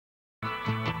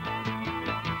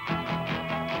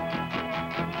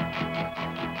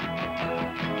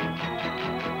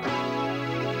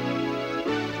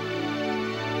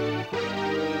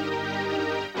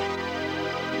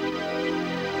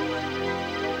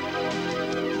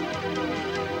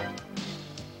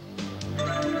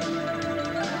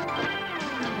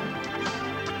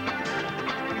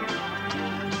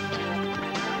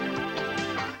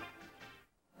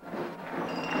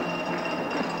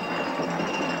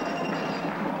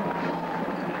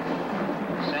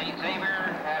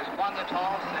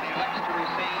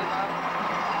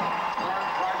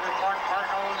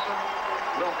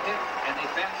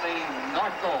the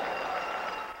north goal.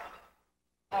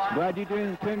 Glad you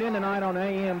tuned in tonight on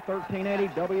AM 1380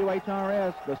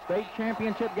 WHRS. The state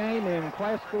championship game in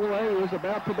Class 4A is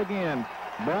about to begin.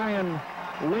 Brian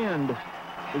Lind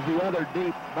is the other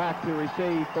deep back to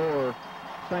receive for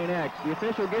St. X. The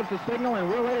official gives the signal, and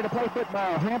we're ready to play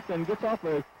football. Hampton gets off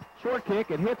a short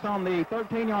kick. It hits on the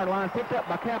 13-yard line, picked up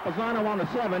by Capizano on the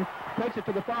 7, takes it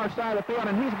to the far side of the field,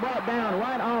 and he's brought down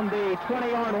right on the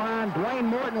 20-yard line. Dwayne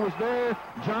Morton was there,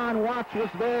 John Watts was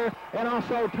there, and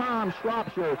also Tom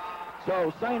Shropshire.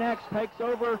 So St. X takes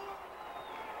over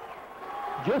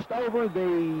just over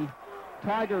the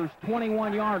Tigers'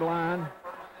 21-yard line,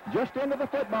 just into the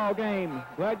football game.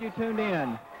 Glad you tuned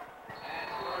in.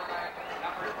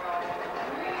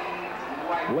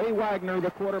 Lee Wagner,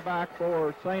 the quarterback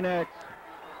for St. X,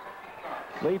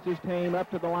 leads his team up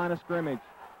to the line of scrimmage.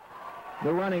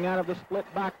 They're running out of the split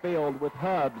backfield with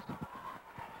Hubbs.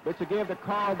 It's a give to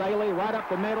Carl Daly right up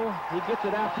the middle. He gets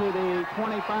it out to the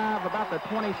 25, about the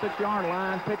 26-yard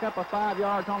line. Pick up a 5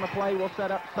 yards on the play. We'll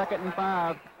set up 2nd and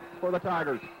 5 for the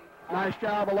Tigers. Nice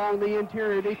job along the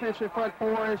interior defensive front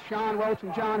four as Sean Roach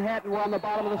and John Hatton were on the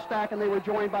bottom of the stack, and they were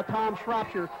joined by Tom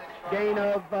Shropshire. Gain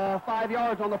of 5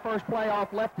 yards on the first play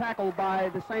off left tackle by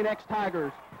the St. X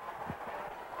Tigers.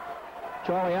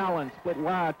 Charlie Allen split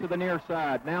wide to the near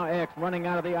side. Now X running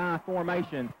out of the I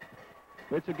formation.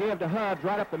 It's a give to Hubbs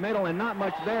right up the middle, and not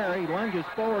much there. He lunges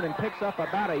forward and picks up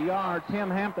about a yard. Tim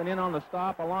Hampton in on the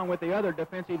stop, along with the other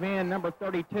defensive end, number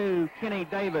 32, Kenny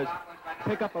Davis.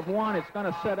 Pickup of 1. It's going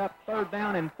to set up 3rd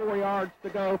down and 4 yards to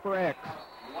go for X.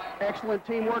 Excellent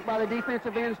teamwork by the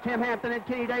defensive ends, Tim Hampton and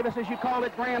Kenny Davis, as you called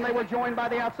it, Graham. They were joined by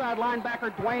the outside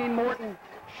linebacker, Dwayne Morton.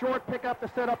 Short pickup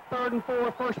to set up 3rd and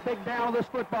 4, first big down of this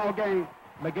football game.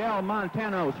 Miguel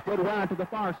Montano split wide to the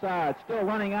far side, still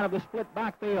running out of the split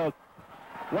backfield.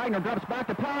 Wagner drops back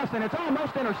to pass, and it's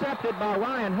almost intercepted by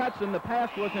Ryan Hudson. The pass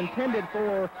was intended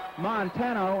for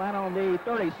Montano out on the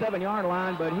 37-yard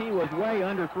line, but he was way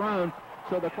underthrown.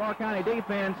 So the Clark County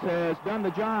defense has done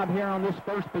the job here on this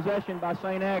first possession by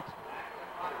St. X.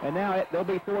 And now they'll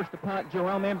be forced to punt.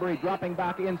 Jerome Embry dropping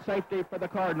back in safety for the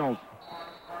Cardinals.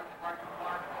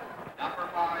 Number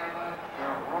 5,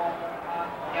 Jerome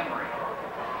Embry.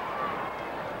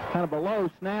 Kind of a low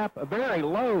snap, a very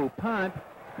low punt.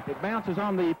 It bounces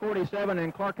on the 47,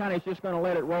 and Clark County's just going to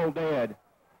let it roll dead.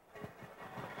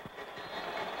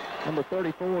 Number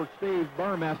 34, Steve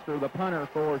Burmester, the punter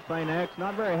for St. X,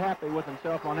 not very happy with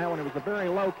himself on that one. It was a very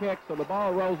low kick, so the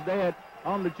ball rolls dead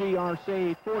on the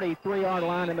GRC 43-yard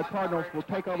line, and the Cardinals will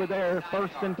take over there,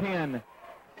 1st and 10. And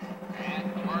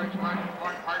the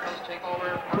Cardinals take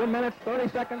over. 2 minutes, 30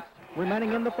 seconds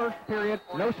remaining in the first period.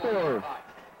 No score.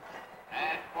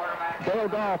 Dale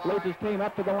Goff leads his team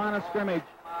up to the line of scrimmage.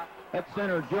 At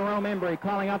center, Jerome Embry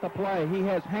calling out the play. He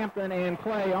has Hampton and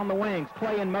Clay on the wings.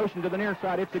 Clay in motion to the near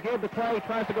side. It's a give to Clay.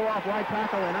 Tries to go off right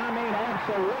tackle, and I mean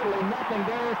absolutely nothing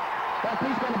there. But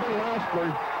he's going to be lost for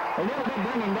a little bit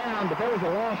bringing down, but there was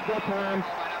a loss that time.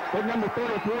 Big number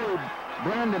 33,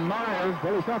 Brandon Myers.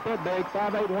 Well, he's not that big,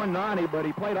 5'8", 190, but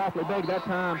he played awfully big that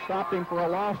time. Stopped him for a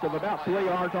loss of about 3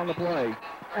 yards on the play.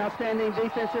 Outstanding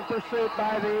defensive pursuit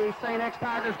by the St. X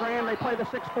Tigers, Graham. They play the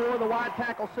 6-4, the wide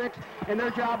tackle 6, and their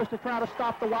job is to try to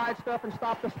stop the wide stuff and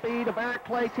stop the speed of Eric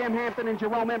Clay, Tim Hampton, and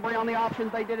Jerome Embry on the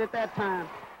options they did at that time.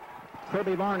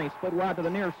 Kirby Varney split wide to the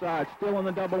near side, still in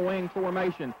the double wing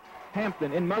formation.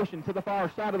 Hampton in motion to the far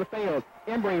side of the field.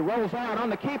 Embry rolls out on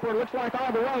the keeper, looks like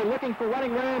all the way, looking for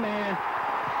running room, and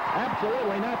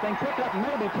absolutely nothing. Picked up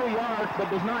maybe 2 yards, but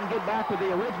does not get back to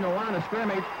the original line of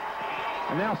scrimmage.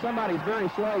 And now somebody's very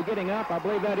slow getting up. I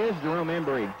believe that is Jerome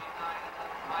Embry.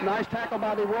 Nice tackle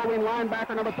by the rolling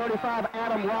linebacker, number 35,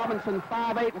 Adam Robinson,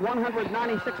 5'8",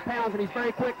 196 pounds, and he's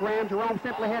very quick, Graham. Jerome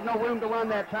simply had no room to run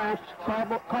that time.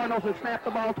 Cardinals have snapped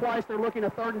the ball twice. They're looking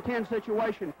at 3rd and 10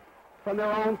 situation from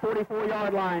their own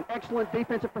 44-yard line. Excellent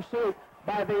defensive pursuit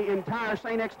by the entire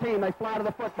St. X team. They fly to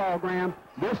the football, Graham.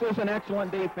 This is an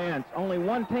excellent defense. Only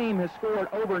one team has scored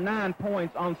over 9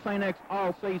 points on St. X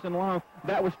all season long.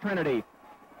 That was Trinity.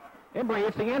 Embry,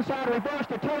 it's the inside reverse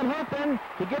to Tim Hampton.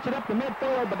 He gets it up to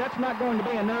midfield, but that's not going to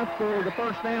be enough for the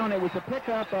first down. It was a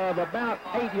pickup of about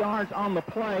 8 yards on the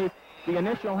play. The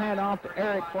initial handoff to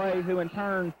Eric Clay, who in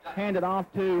turn handed off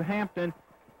to Hampton.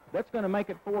 That's going to make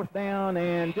it 4th down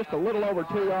and just a little over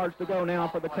 2 yards to go now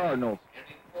for the Cardinals.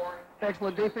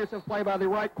 Excellent defensive play by the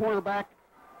right quarterback,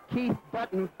 Keith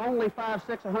Button, only 5'6",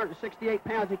 168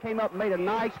 pounds. He came up and made a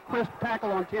nice, crisp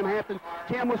tackle on Tim Hampton.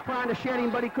 Tim was trying to shed him,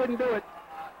 but he couldn't do it.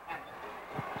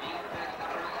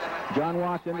 John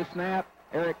Watts in the snap.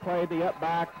 Eric Clay, the up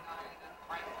back.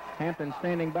 Hampton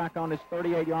standing back on his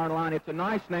 38-yard line. It's a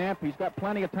nice snap. He's got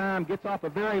plenty of time. Gets off a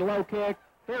very low kick.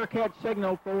 Fair catch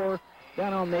signal for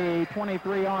down on the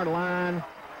 23-yard line.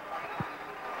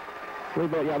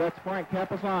 Yeah, that's Frank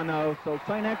Capizano. So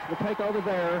St. X will take over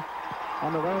there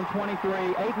on their own 23.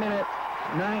 8 minutes,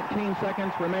 19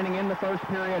 seconds remaining in the first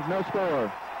period. No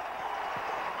score.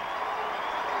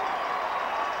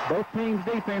 Both teams'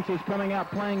 defenses coming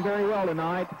out playing very well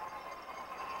tonight.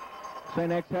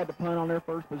 St. X had to punt on their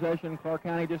first possession. Clark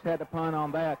County just had to punt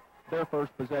on their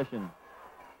first possession.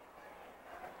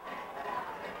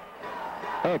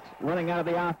 X running out of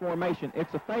the I formation.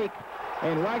 It's a fake,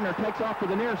 and Wagner takes off to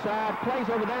the near side, plays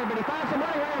over there, but he finds some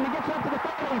right here, and he gets up to the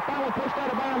 30. Finally pushed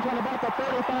out of bounds on about the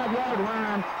 35-yard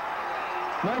line.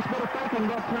 Nice bit of faking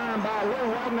that time by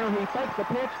Lou Wagner. He faked the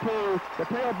pitch to the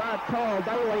tailback Carl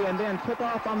Daly and then took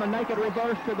off on the naked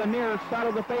reverse to the near side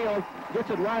of the field. Gets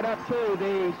it right up to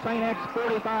the St. X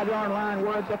 45-yard line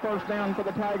where it's a first down for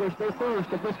the Tigers, their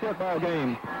first of this football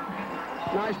game.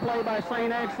 Nice play by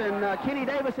St. X, and Kenny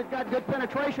Davis had got good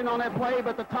penetration on that play,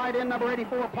 but the tight end, number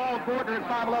 84, Paul Gordner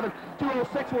at 5'11",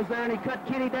 206 was there, and he cut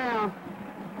Kenny down.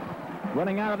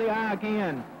 Running out of the eye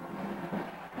again.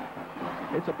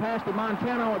 It's a pass to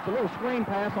Montano. It's a little screen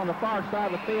pass on the far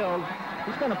side of the field.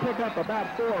 He's going to pick up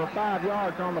about 4 or 5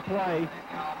 yards on the play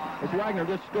as Wagner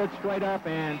just stood straight up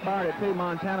and fired it to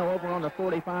Montano over on the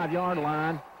 45-yard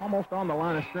line, almost on the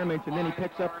line of scrimmage, and then he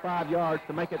picks up 5 yards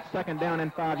to make it second down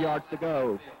and 5 yards to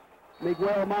go.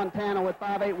 Miguel Montano at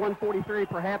 5'8", 143,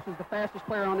 perhaps is the fastest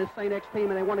player on this St. X team,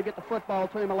 and they want to get the football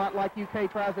to him a lot like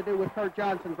UK tries to do with Kurt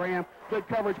Johnson, Graham. Good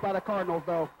coverage by the Cardinals,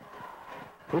 though.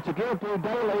 It's a give to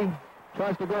Daly.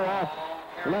 Tries to go off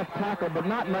left tackle, but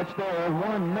not much there.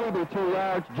 1, maybe 2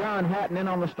 yards. John Hatton in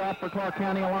on the stop for Clark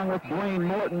County, along with Dwayne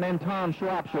Morton and Tom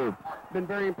Shropshire. Been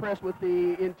very impressed with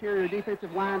the interior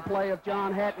defensive line play of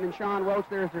John Hatton and Sean Roach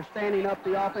there as they're standing up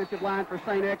the offensive line for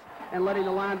St. X and letting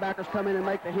the linebackers come in and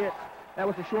make the hits. That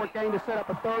was a short gain to set up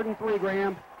a 3rd and 3,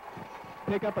 Graham.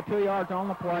 Pick up a 2 yards on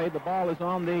the play. The ball is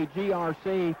on the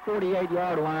GRC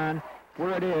 48-yard line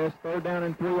where it is. 3rd down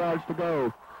and 3 yards to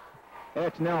go.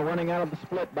 X now running out of the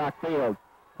split backfield.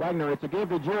 Wagner, it's a give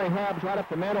to Jerry Hobbs right up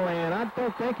the middle, and I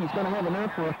don't think he's going to have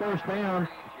enough for a first down.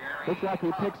 Looks like he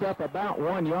picks up about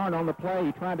 1 yard on the play.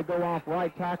 He tried to go off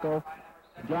right tackle.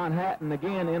 John Hatton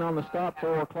again in on the stop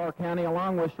for Clark County,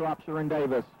 along with Shropshire and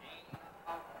Davis.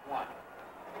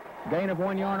 Gain of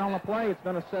 1 yard on the play. It's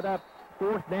going to set up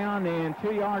 4th down and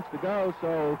 2 yards to go,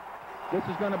 so this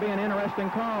is going to be an interesting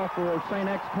call for St.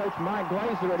 X coach Mike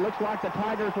Glazer. It looks like the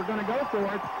Tigers are going to go for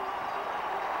it.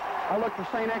 I look for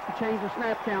St. X to change the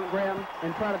snap count, Graham,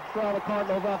 and try to draw the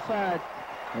Cardinals offside.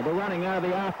 Well, they're running out of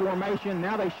the I formation.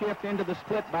 Now they shift into the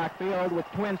split backfield with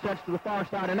twin sets to the far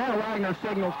side. And now Wagner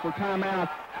signals for timeout.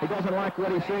 He doesn't like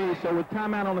what he sees. So with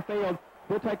timeout on the field,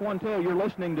 we'll take one, too. You're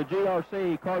listening to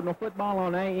GRC Cardinal Football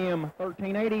on AM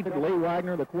 1380. Lee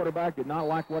Wagner, the quarterback, did not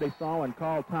like what he saw and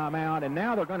called timeout. And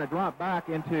now they're going to drop back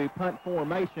into punt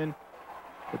formation.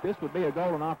 But this would be a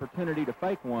golden opportunity to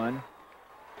fake one.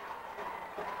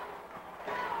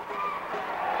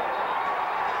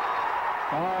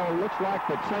 Oh, looks like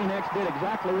that St. X did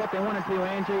exactly what they wanted to,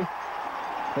 Angie.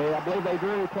 I believe they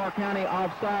drew Clark County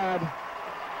offside.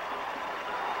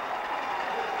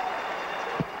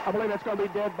 I believe that's going to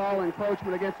be dead ball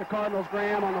encroachment against the Cardinals,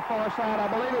 Graham, on the far side.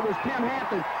 I believe it was Tim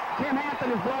Hampton. Tim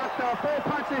Hampton has blocked 4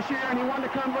 punts this year, and he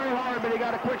wanted to come very hard, but he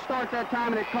got a quick start that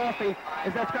time, and it cost him,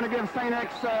 as that's going to give St.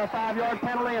 X a 5-yard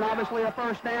penalty and obviously a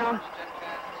first down.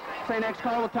 St. X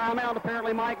called a timeout.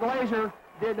 Apparently Mike Glazer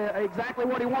did exactly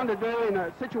what he wanted to do in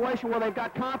a situation where they've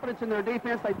got confidence in their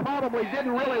defense. They probably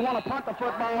didn't really want to punt the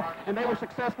football, and they were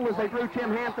successful as they drew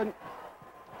Tim Hampton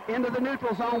into the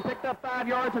neutral zone, picked up 5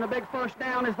 yards and a big first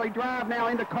down as they drive now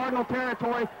into Cardinal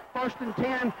territory. 1st and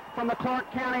 10 from the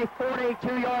Clark County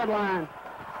 42-yard line.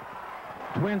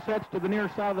 Twin sets to the near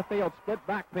side of the field, split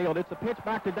backfield. It's a pitch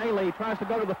back to Daly. He tries to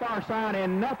go to the far side,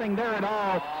 and nothing there at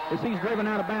all as he's driven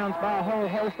out of bounds by a whole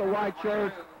host of white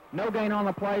shirts. No gain on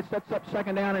the play, sets up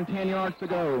 2nd down and 10 yards to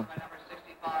go.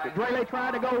 Drele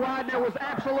tried to go wide. There was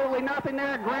absolutely nothing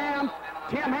there. Graham,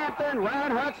 Tim Hampton,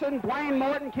 Ryan Hudson, Dwayne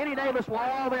Morton, Kenny Davis were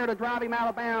all there to drive him out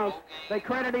of bounds. They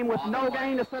credit him with no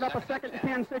gain to set up a 2nd and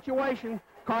 10 situation.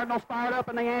 Cardinals fired up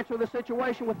and they answer the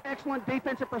situation with excellent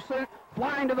defensive pursuit,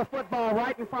 flying to the football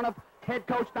right in front of head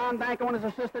coach Don Banco and his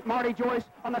assistant Marty Joyce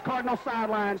on the Cardinal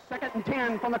sidelines. 2nd and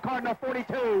 10 from the Cardinal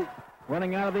 42.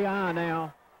 Running out of the eye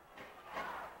now.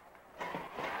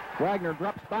 Wagner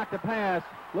drops back to pass,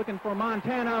 looking for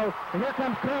Montano, and here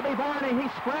comes Kirby Varney.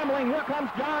 He's scrambling. Here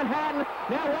comes John Hatton.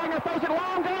 Now Wagner throws it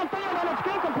long downfield, and it's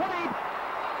incomplete.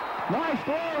 Nice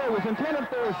throw. It was intended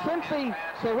for Cincy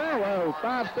Serrero,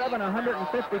 5'7",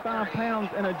 155 pounds,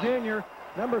 and a junior.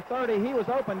 Number 30, he was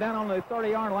open down on the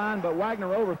 30-yard line, but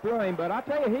Wagner overthrew him. But I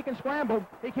tell you, he can scramble.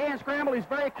 He can scramble. He's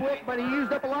very quick, but he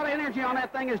used up a lot of energy on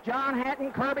that thing as John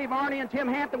Hatton, Kirby Varney, and Tim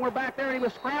Hampton were back there, and he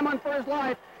was scrambling for his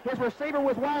life. His receiver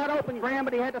was wide open, Graham,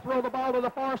 but he had to throw the ball to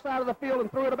the far side of the field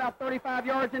and threw it about 35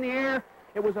 yards in the air.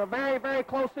 It was a very, very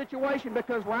close situation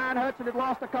because Ryan Hudson had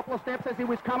lost a couple of steps as he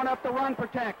was coming up to run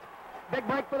protect. Big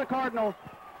break for the Cardinals.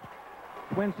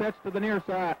 Twin sets to the near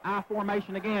side. I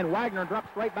formation again. Wagner drops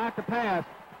straight back to pass.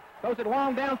 Throws it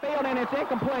long downfield, and it's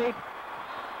incomplete.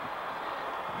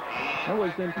 It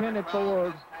was intended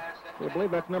for, I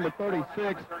believe that's number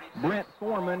 36, Brent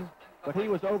Foreman, but he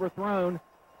was overthrown.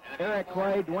 Eric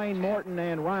Clay, Dwayne Morton,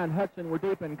 and Ryan Hudson were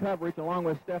deep in coverage along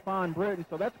with Stephon Britton,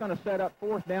 so that's going to set up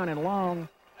 4th down and long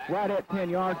right at 10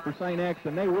 yards for St. X,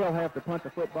 and they will have to punt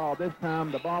the football this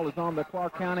time. The ball is on the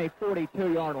Clark County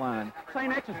 42-yard line.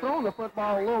 St. X is throwing the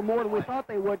football a little more than we thought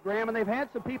they would, Graham, and they've had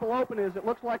some people open as it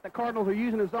looks like the Cardinals are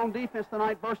using a zone defense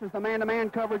tonight versus the man-to-man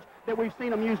coverage that we've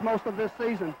seen them use most of this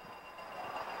season.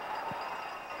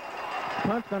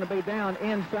 Punt's going to be down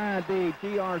inside the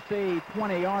GRC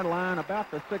 20-yard line,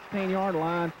 about the 16-yard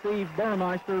line. Steve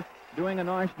Burmeister doing a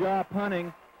nice job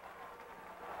punting.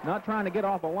 Not trying to get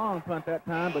off a long punt that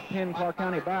time, but 10 Clark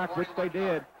County back, which they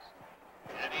did.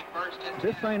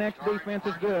 This St. X defense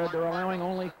is good. They're allowing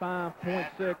only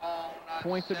 5.6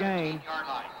 points a game.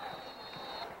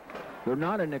 They're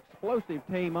not an explosive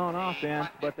team on offense,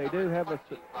 but they do have a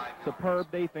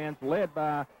superb defense led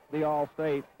by the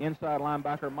All-State inside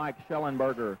linebacker Mike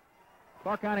Schellenberger.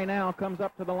 Clark County now comes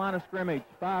up to the line of scrimmage.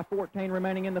 5:14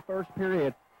 remaining in the first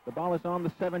period. The ball is on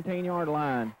the 17-yard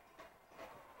line.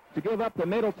 To give up the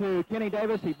middle to Kenny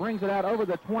Davis, he brings it out over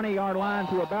the 20-yard line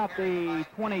to about the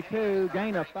 22.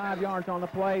 Gain of 5 yards on the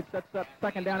play. Sets up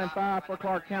 2nd down and 5 for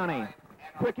Clark County.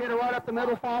 Quick hitter right up the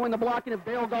middle following the blocking of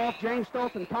Dale Goff, James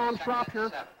Stoltz, and Tom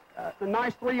Shropshire. The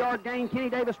nice 3-yard gain. Kenny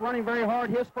Davis running very hard.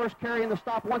 His first carry in the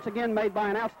stop once again made by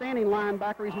an outstanding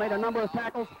linebacker. He's made a number of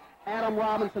tackles. Adam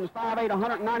Robinson, 5'8",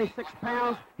 196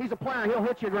 pounds. He's a player. He'll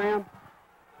hit you, Graham.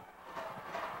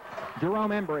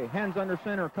 Jerome Embry, hands under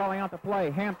center, calling out the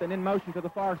play. Hampton in motion to the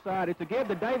far side. It's a give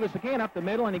to Davis again up the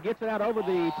middle, and he gets it out over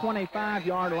the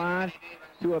 25-yard line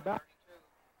to about...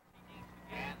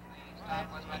 Stop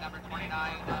was by number 29,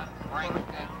 Frank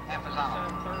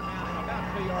Campazano.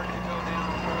 About 2 yards to go down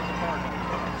for the Cardinals.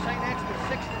 St. X with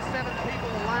 6 and 7 people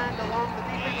aligned along the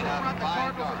defensive front. The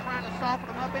Cardinals are trying to soften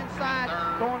them up inside,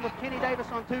 going with Kenny Davis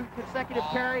on 2 consecutive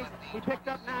carries. He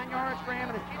picked up 9 yards, Graham,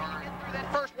 and if Kenny can get through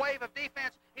that first wave of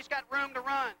defense, he's got room to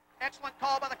run. Excellent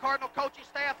call by the Cardinal coaching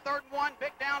staff. 3rd and 1,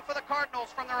 big down for the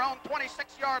Cardinals from their own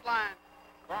 26-yard line.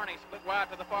 Barney split wide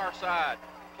to the far side.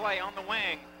 Clay on the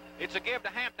wing. It's a give to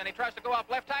Hampton. He tries to go off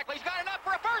left tackle. He's got enough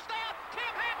for a first down.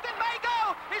 Tim Hampton may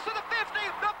go. He's to the 50,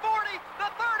 the 40, the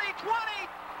 30,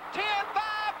 20, 10,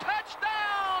 5,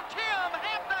 touchdown. Tim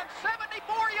Hampton,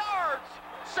 74 yards.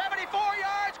 74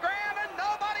 yards, Graham, and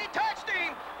nobody touched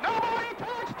him. Nobody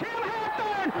touched Tim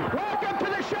Hampton. Welcome to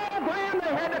the show, Graham.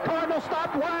 They had the Cardinals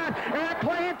stopped wide. Eric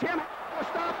Clay and Tim Hampton were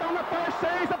stopped on the first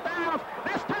series of downs.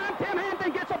 This time, Tim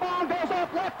Hampton gets a ball and goes off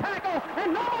left tackle,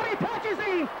 and nobody touches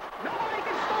him. Nobody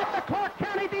can stop the Clark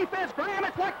County defense, Graham.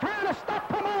 It's like trying to stop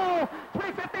them all.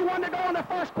 3:51 to go in the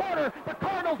first quarter. The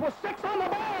Cardinals with 6 on the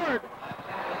board.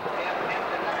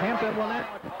 Hampton will now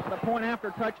the point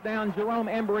after touchdown. Jerome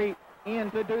Embry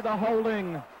in to do the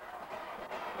holding.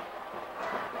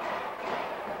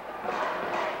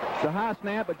 The high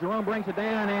snap, but Jerome brings it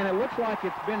down, and it looks like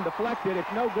it's been deflected.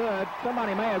 It's no good.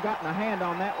 Somebody may have gotten a hand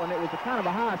on that one. It was a kind of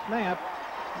a high snap.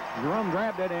 Jerome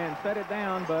grabbed it and set it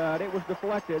down, but it was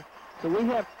deflected. So we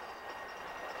have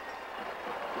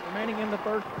remaining in the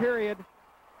first period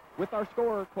with our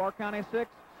score, Clark County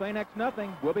 6, St. X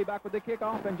nothing. We'll be back with the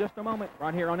kickoff in just a moment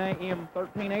right here on AM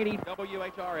 1380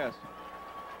 WHRS.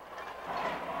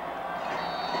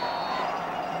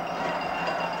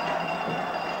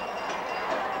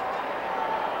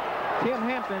 Tim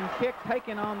Hampton's kick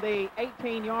taken on the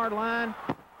 18-yard line.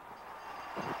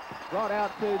 Brought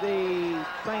out to the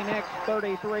St. X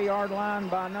 33-yard line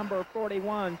by number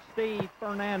 41, Steve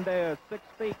Fernandez, 6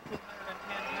 feet, 210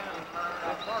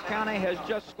 pounds. Clark County has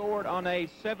just scored on a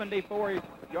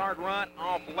 74-yard run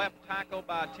off left tackle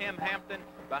by Tim Hampton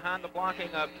behind the blocking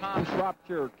of Tom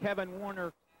Shropshire, Kevin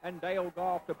Warner, and Dale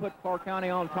Goff to put Clark County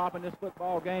on top in this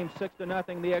football game,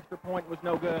 6-0. The extra point was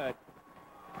no good.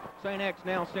 St. X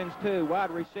now sends 2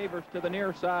 wide receivers to the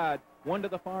near side. 1 to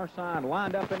the far side,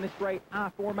 lined up in this great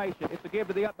I formation. It's a give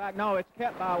to the up back. No, it's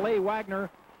kept by Lee Wagner.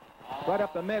 Right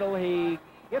up the middle. He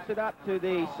gets it up to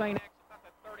the St. X, about the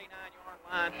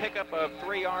line. Pickup of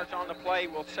 3 yards on the play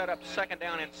will set up 2nd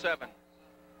down and 7.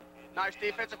 Nice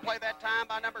defensive play that time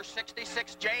by number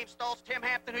 66, James Stoltz. Tim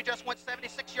Hampton, who just went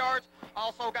 76 yards,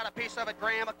 also got a piece of it,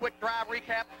 Graham. A quick drive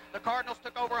recap. The Cardinals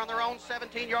took over on their own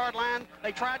 17-yard line.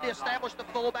 They tried to establish the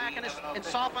fullback and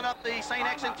soften up the St.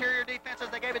 X interior defenses.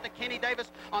 They gave it to Kenny Davis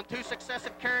on 2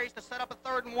 successive carries to set up a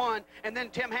 3rd and 1. And then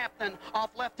Tim Hampton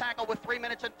off left tackle with 3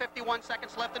 minutes and 51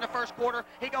 seconds left in the first quarter.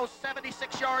 He goes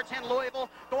 76 yards in Louisville,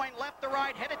 going left to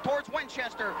right, headed towards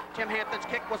Winchester. Tim Hampton's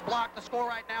kick was blocked. The score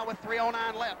right now with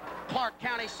 3:09 left. Clark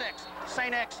County 6,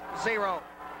 St. X 0.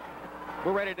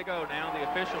 We're ready to go now. The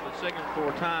official is signaling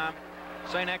for time.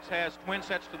 St. X has twin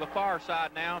sets to the far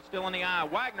side now, still in the eye.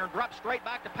 Wagner drops straight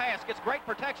back to pass, gets great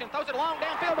protection, throws it long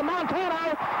downfield to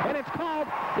Montano, and it's called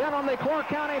down on the Clark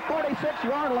County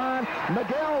 46-yard line.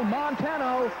 Miguel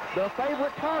Montano, the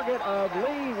favorite target of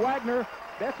Lee Wagner.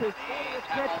 That's his 40th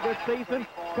catch this season.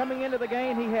 Coming into the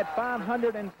game, he had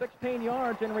 516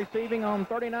 yards in receiving on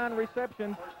 39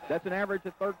 receptions. That's an average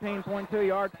of 13.2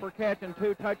 yards per catch and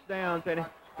 2 touchdowns. And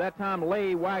that time,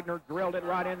 Lee Wagner drilled it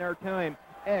right in there to him.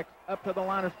 X up to the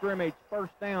line of scrimmage.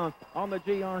 1st down on the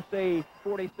GRC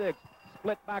 46.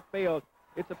 Split backfield.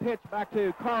 It's a pitch back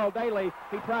to Carl Daly.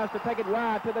 He tries to take it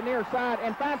wide to the near side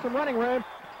and finds some running room.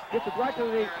 Gets it right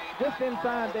to just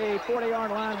inside the 40-yard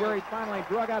line where he's finally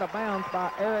drug out of bounds by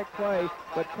Eric Clay.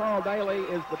 But Carl Daly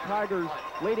is the Tigers'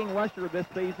 leading rusher this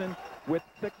season with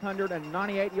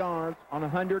 698 yards on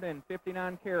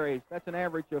 159 carries. That's an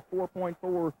average of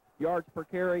 4.4 yards per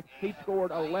carry. He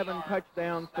scored 11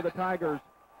 touchdowns for the Tigers.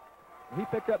 He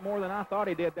picked up more than I thought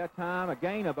he did that time. A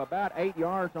gain of about 8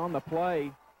 yards on the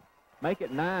play. Make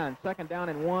it 9. 2nd down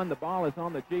and 1. The ball is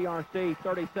on the GRC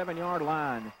 37-yard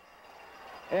line.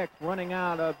 X running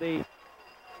out of the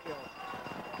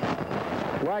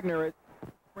Wagner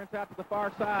sprints out to the far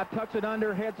side, tucks it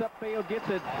under, heads upfield, gets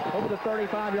it over the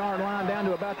 35-yard line down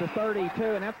to about the 32,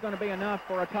 and that's going to be enough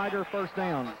for a Tiger 1st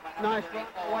down. Nice run.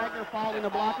 Wagner following the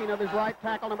blocking of his right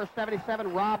tackle, number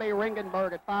 77, Robbie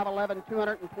Ringenberg at 5'11",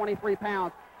 223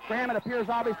 pounds. Graham, it appears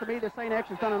obvious to me that St. X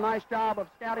has done a nice job of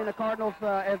scouting the Cardinals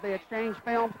as they exchange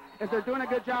films, as they're doing a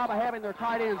good job of having their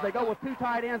tight ends. They go with 2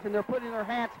 tight ends, and they're putting their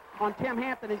hats on Tim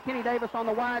Hampton and Kenny Davis on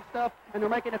the wide stuff, and they're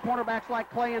making the cornerbacks like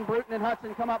Clay and Bruton and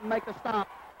Hudson come up and make the stop.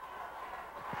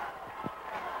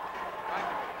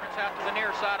 Prints out to the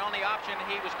near side on the option.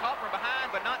 He was caught from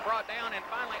behind, but not brought down, and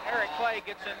finally Eric Clay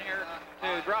gets in here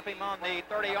to drop him on the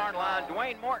 30-yard line.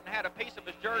 Dwayne Morton had a piece of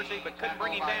his jersey, but couldn't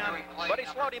bring him down, but he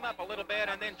slowed him up a little bit,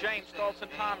 and then James Stoltz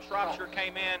and Tom Shropshire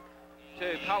came in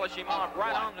to polish him off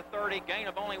right on the 30. Gain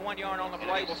of only 1 yard on the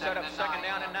play will set up 2nd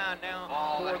down and 9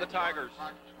 now for the Tigers.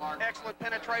 Excellent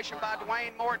penetration by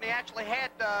Dwayne Morton. He actually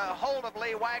had hold of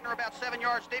Lee Wagner about 7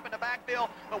 yards deep in the backfield,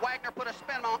 but Wagner put a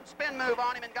spin move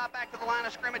on him and got back to the line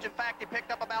of scrimmage. In fact, he picked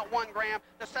up about 1 Graham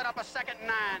to set up a 2nd and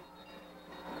 9.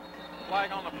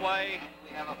 Flag on the play.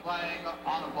 We have a flag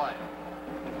on the play.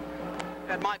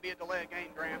 That might be a delay of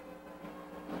game, Graham.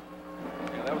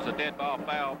 Yeah, that was a dead ball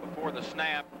foul before the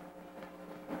snap.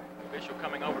 Official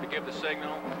coming over to give the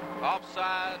signal.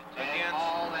 Offside against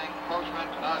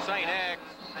St. X.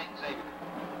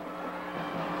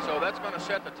 So that's going to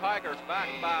set the Tigers back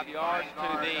 5 yards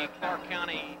to the Clark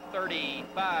County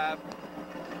 35.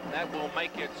 That will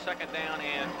make it 2nd down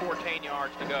and 14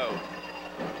 yards to go.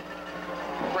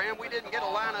 Graham, we didn't get a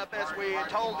lineup as we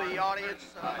told the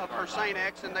audience for St.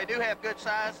 X, and they do have good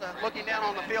size. Looking down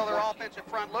on the field, their offensive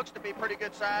front looks to be pretty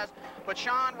good size. But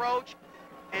Sean Roach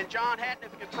and John Hatton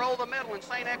have control the middle, and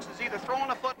St. X is either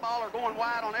throwing the football or going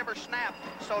wide on every snap.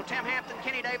 So Tim Hampton,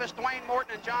 Kenny Davis, Dwayne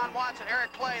Morton, and John Watts and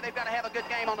Eric Clay, they've got to have a good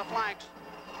game on the flanks.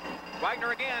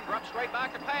 Wagner again drops straight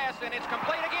back to pass, and it's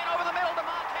complete again over the middle to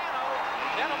Montano.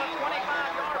 Down on the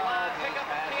 25-yard line, pick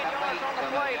up 10 yards on the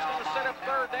play. It's going to set up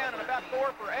 3rd down and about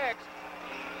 4 for X.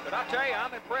 But I'll tell you,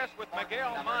 I'm impressed with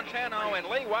Miguel Montano, and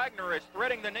Lee Wagner is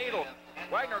threading the needle.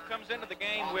 Wagner comes into the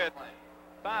game with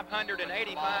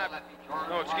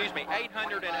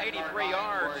 883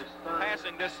 yards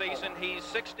passing this season. He's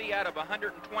 60 out of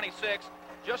 126,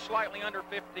 just slightly under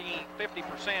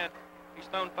 50%. He's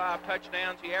thrown 5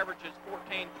 touchdowns. He averages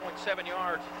 14.7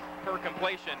 yards per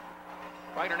completion.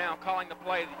 Wagner now calling the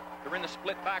play. They're in the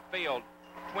split backfield.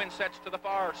 Twin sets to the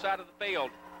far side of the field.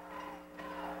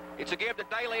 It's a give to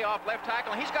Daly off left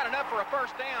tackle, and he's got enough for a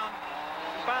 1st down.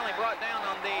 Finally brought down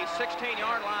on the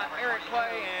 16-yard line. Eric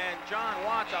Clay and John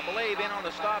Watts, I believe, in on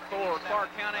the stop for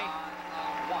Clark County.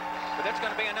 but that's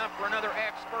going to be enough for another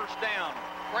X first down.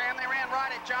 Graham, they ran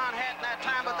right at John Hatton that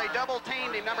time, but they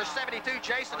double-teamed him. Number 72,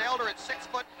 Jason Elder at 6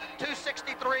 foot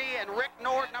 263, and Rick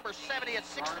Nord, number 70 at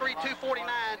 6'3",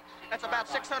 249. That's about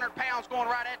 600 pounds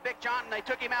going right at Big John, and they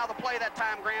took him out of the play that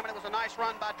time, Graham, and it was a nice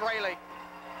run by Draley.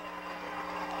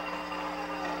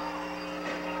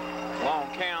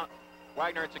 Long count.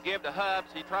 Wagner, it's a give to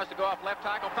Hubbs. He tries to go off left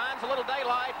tackle, finds a little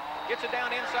daylight, gets it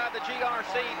down inside the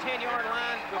GRC 10-yard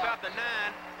line to about the 9.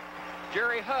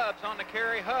 Jerry Hubbs on the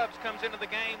carry. Hubbs comes into the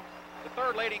game, the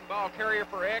third leading ball carrier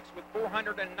for X with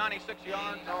 496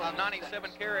 yards on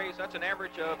 97 carries. That's an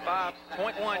average of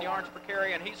 5.1 yards per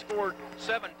carry, and he scored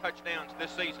 7 touchdowns this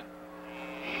season.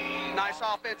 Nice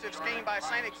offensive scheme by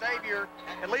St. Xavier.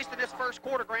 At least in this first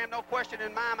quarter, Graham, no question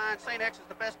in my mind, St. X is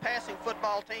the best passing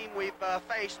football team we've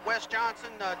faced. Wes Johnson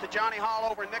to Johnny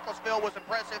Hall over in Nicholasville was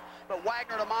impressive, but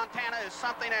Wagner to Montana is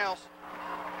something else.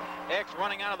 X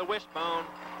running out of the wishbone.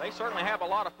 They certainly have a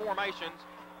lot of formations,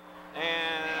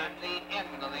 and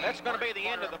that's going to be the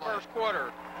end of the first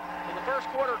quarter. So the first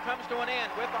quarter comes to an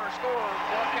end with our score,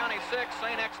 Clark County 6,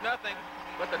 St. X nothing.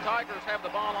 But the Tigers have the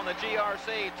ball on the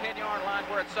GRC 10-yard line.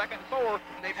 We're at 2nd and 4.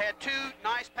 They've had 2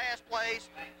 nice pass plays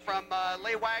from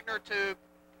Lee Wagner to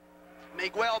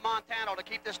Miguel Montano to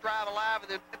keep this drive alive.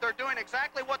 They're doing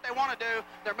exactly what they want to do.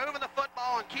 They're moving the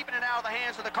football and keeping it out of the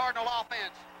hands of the Cardinal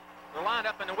offense. They're lined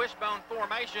up in the wishbone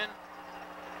formation.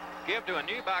 Give to a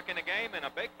new back in the game and a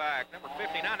big back, number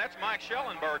 59. That's Mike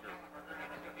Schellenberger.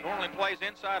 Normally plays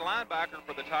inside linebacker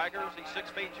for the Tigers. He's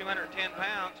 6 feet, 210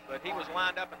 pounds, but he was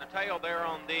lined up in the tail there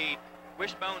on the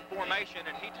wishbone formation,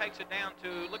 and he takes it down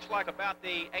to, looks like about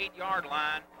the 8-yard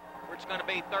line, where it's going to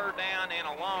be 3rd down and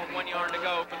a long 1 yard to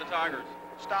go for the Tigers.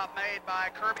 Stop made by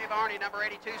Kirby Varney, number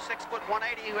 82, 6 foot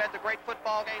 180, who had the great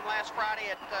football game last Friday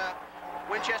at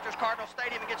Winchester's Cardinal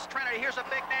Stadium against Trinity. Here's a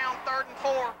big down, 3rd and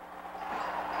 4.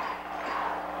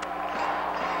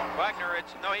 Wagner, it's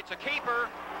a keeper,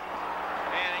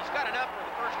 and he's got enough for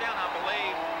the first down, I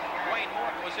believe. Wayne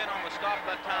Morton was in on the stop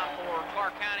that time for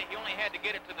Clark County. He only had to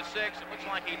get it to the 6. It looks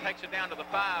like he takes it down to the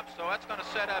 5, so that's going to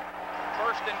set up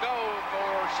 1st and goal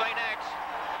for St. X.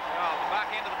 Well, the back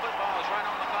end of the football is right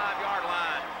on the 5-yard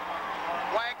line.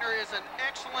 Wagner is an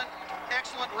excellent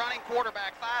running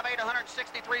quarterback, 5'8",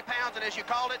 163 pounds, and as you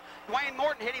called it, Wayne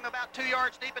Morton hit him about 2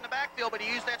 yards deep in the backfield, but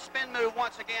he used that spin move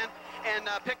once again and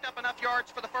picked up enough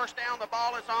yards for the first down. The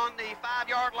ball is on the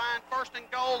 5-yard line, 1st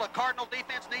and goal. The Cardinal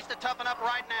defense needs to toughen up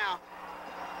right now.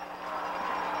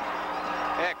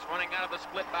 X running out of the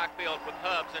split backfield with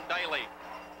Hubbs and Daly.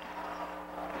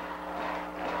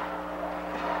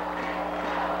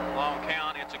 Long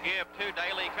count, it's a give to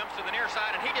Daly, comes to the near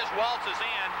side, and he just waltzes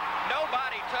in.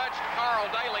 Nobody touched Carl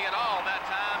Daly at all that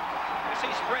time as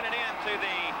he sprinted into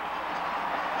the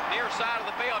near side of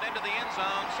the field into the end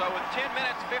zone. So with 10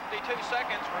 minutes, 52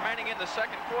 seconds remaining in the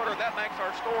second quarter, that makes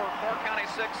our score Clark County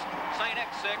 6, St.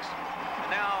 X 6. And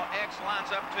now X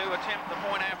lines up to attempt the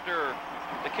point after.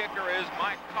 The kicker is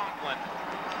Mike Conklin.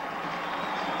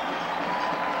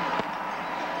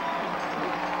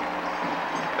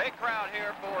 Big crowd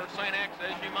here for St. X,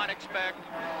 as you might expect.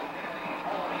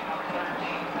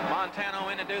 Montano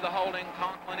in to do the holding,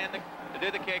 Conklin in to do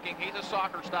the kicking. He's a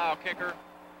soccer-style kicker.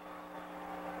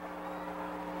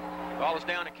 Ball is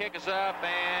down, the kick is up,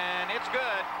 and it's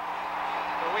good.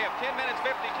 So we have 10 minutes,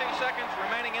 52 seconds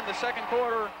remaining in the second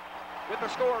quarter with the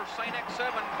score of St. X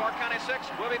 7, Clark County 6.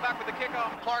 We'll be back with the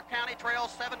kickoff. Clark County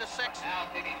trails 7-6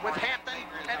 with Hampton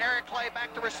and Eric Clay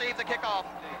back to receive the kickoff.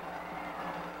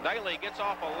 Daly gets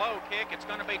off a low kick. It's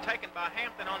going to be taken by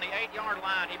Hampton on the 8-yard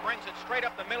line. He brings it straight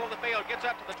up the middle of the field, gets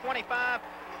up to the 25,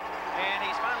 and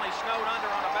he's finally snowed under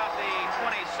on about the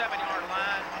 27-yard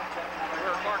line,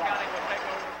 where Clark County will take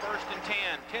over 1st and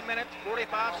 10. 10 minutes,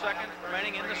 45 seconds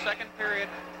remaining in the second period.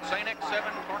 St. X 7,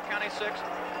 Clark County 6.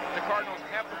 The Cardinals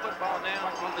have the football now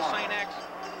on the St. X.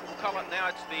 We'll call it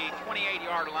now, it's the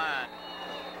 28-yard line.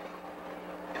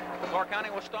 Clark County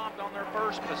was stomped on their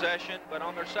first possession, but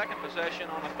on their second possession,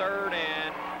 on a 3rd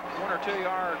and 1 or 2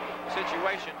 yard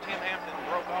situation, Tim Hampton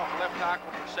broke off left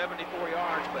tackle for 74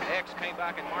 yards, but X came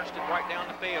back and marched it right down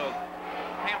the field.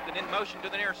 Hampton in motion to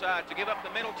the near side to give up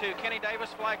the middle to Kenny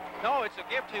Davis. Flag. No, it's a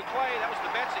give to Clay. That was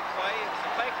the Betsy play. It was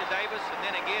a fake to Davis and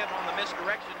then a give on the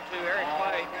misdirection to Eric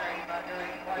Clay.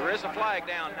 There is a flag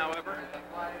down, however.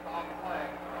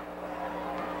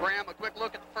 Graham, a quick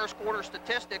look at the first quarter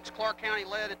statistics. Clark County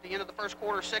led at the end of the first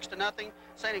quarter 6-0.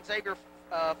 St. Xavier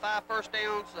 5 first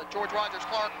downs. George Rogers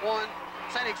Clark 1.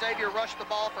 St. Xavier rushed the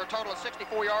ball for a total of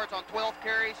 64 yards on 12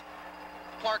 carries.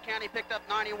 Clark County picked up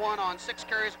 91 on 6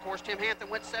 carries. Of course, Tim Hampton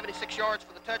went 76 yards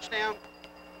for the touchdown.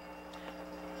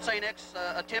 St. X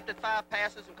attempted 5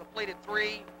 passes and completed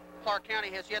 3. Clark County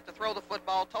has yet to throw the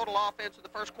football. Total offense in the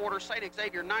first quarter, St.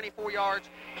 Xavier 94 yards,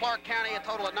 Clark County a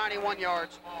total of 91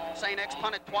 yards. St. X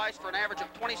punted twice for an average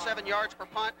of 27 yards per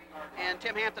punt, and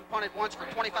Tim Hampton punted once for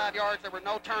 25 yards. There were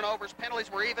no turnovers.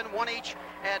 Penalties were even, 1 each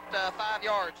at 5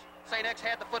 yards. St. X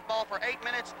had the football for 8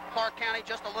 minutes. Clark County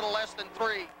just a little less than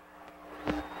 3.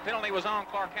 Penalty was on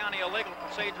Clark County, illegal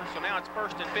procedure, so now it's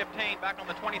 1st and 15, back on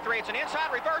the 23. It's an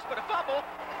inside reverse, but a fumble.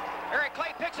 Eric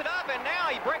Clay picks it up, and now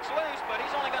he breaks loose, but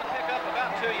he's only going to pick up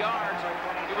about 2 yards.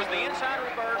 It was the inside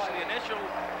reverse, the initial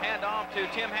handoff to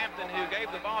Tim Hampton, who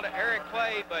gave the ball to Eric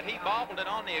Clay, but he bobbled it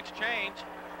on the exchange.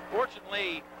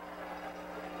 Fortunately,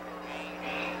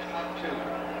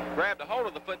 grabbed a hold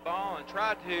of the football and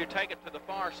tried to take it to the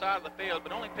far side of the field,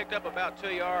 but only picked up about 2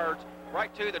 yards,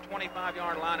 right to the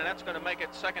 25-yard line, and that's going to make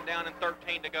it 2nd down and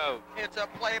 13 to go. It's a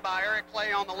play by Eric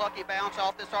Clay on the lucky bounce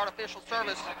off this artificial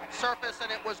surface,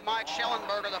 and it was Mike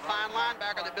Schellenberger, the fine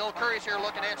linebacker that Bill Curry's here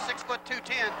looking at, 6'2",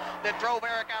 210, that drove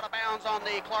Eric out of bounds on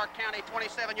the Clark County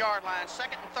 27-yard line.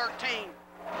 2nd and 13.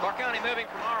 Clark County moving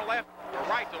from our left or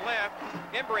right to left.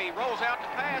 Embry rolls out to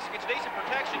pass, gets decent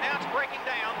protection. Now it's breaking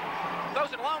down.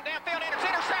 Throws it long downfield, and it's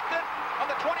intercepted on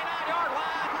the 29-yard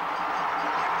line.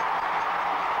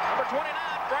 Number 29,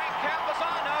 Frank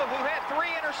Capizano, who had 3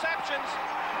 interceptions,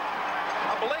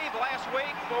 I believe, last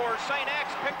week for St. X,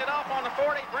 picked it off on the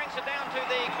 40, brings it down to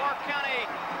the Clark County,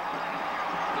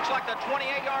 looks like the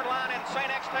 28-yard line, and St.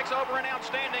 X takes over in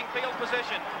outstanding field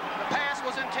position. The pass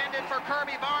was intended for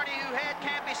Kirby Varney, who had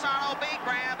Campisano beat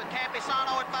Graham, but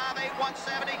Campisano at 5'8",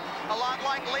 170, a lot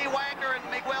like Lee Wagner and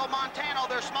Miguel Montano.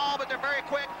 They're small, but they're very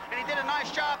quick, and he did a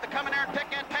nice job to come in there and pick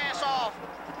that pass off.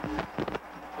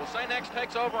 Well, St. X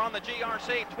takes over on the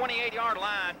GRC 28-yard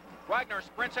line. Wagner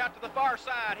sprints out to the far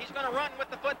side. He's going to run with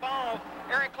the football.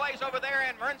 Eric Clay's over there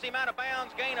and runs him out of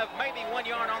bounds. Gain of maybe 1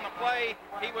 yard on the play.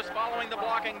 He was following the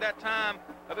blocking that time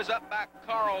of his up back,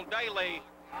 Carl Daly.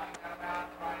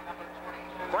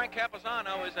 Frank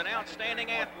Capizano is an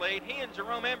outstanding athlete. He and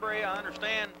Jerome Embry, I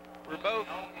understand, were both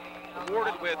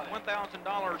awarded with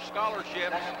 $1,000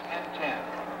 scholarships.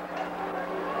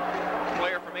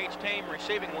 Player from each team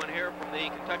receiving one here from the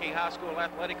Kentucky High School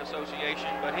Athletic Association,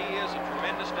 but he is a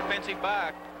tremendous defensive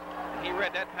back. He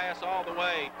read that pass all the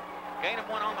way. Gain of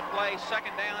 1 on the play,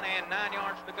 2nd down and 9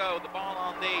 yards to go. The ball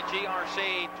on the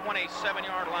GRC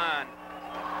 27-yard line.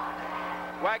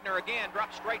 Wagner again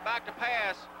drops straight back to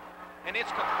pass, and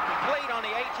it's complete on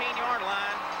the 18-yard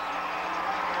line.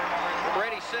 Number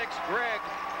 86, Greg,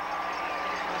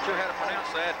 not sure how to pronounce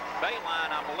that,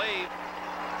 Bayline, I believe,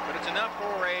 but it's enough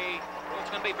for it's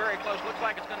going to be very close. Looks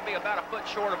like it's going to be about a foot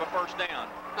short of a 1st down.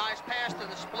 Nice pass to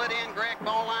the split end, Greg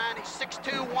Bowline. He's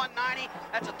 6'2", 190.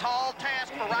 That's a tall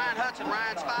task for Ryan Hudson.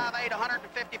 Ryan's 5'8",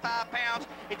 155 pounds.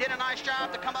 He did a nice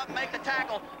job to come up and make the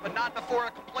tackle, but not before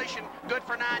a completion. Good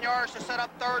for 9 yards to set up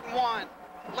 3rd and 1.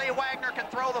 Lee Wagner can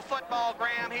throw the football,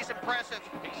 Graham. He's impressive.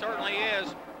 He certainly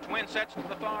is. Twin sets to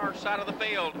the far side of the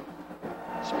field.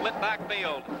 Split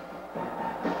backfield.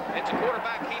 It's a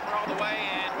quarterback keeper all the way,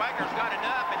 and Wagner's got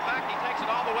enough. In fact, he takes it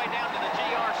all the way down to the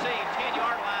GRC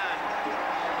 10-yard line.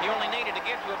 He only needed to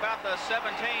get to about the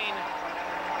 17.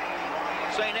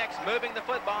 St. X moving the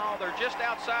football. They're just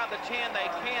outside the 10.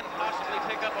 They can possibly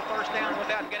pick up a 1st down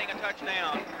without getting a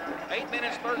touchdown. 8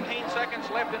 minutes, 13 seconds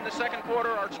left in the 2nd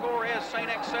quarter. Our score is St.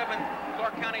 X 7,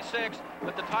 Clark County 6,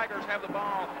 but the Tigers have the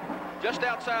ball just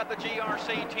outside the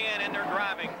GRC 10, and they're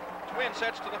driving. Twin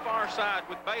sets to the far side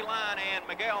with Bayline and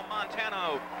Miguel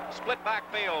Montano. Split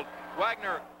backfield.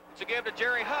 Wagner to give to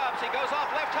Jerry Hubbs. He goes off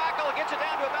left tackle, gets it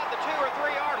down to about the 2 or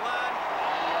 3 yard line.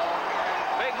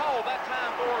 Big hole that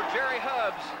time for Jerry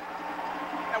Hubbs.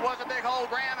 That was a big hole,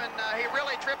 Graham, and he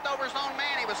really tripped over his own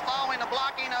man. He was following the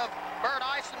blocking of Bert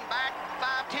Eisen back,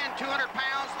 5'10", 200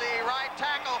 pounds, the right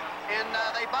tackle, and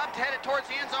they bumped, headed towards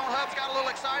the end zone. Hubbs got a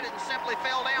little excited and simply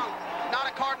fell down.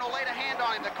 Not a Cardinal laid a hand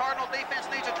on him. The Cardinal defense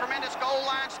needs a tremendous goal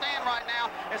line stand right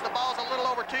now as the ball's a little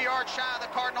over 2 yards shy of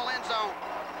the Cardinal end zone.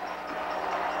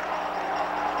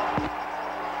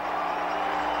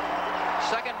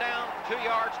 Second down, 2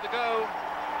 yards to go.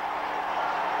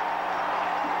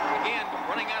 Again,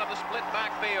 running out of the split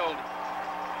backfield.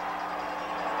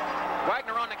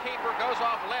 Wagner on the keeper, goes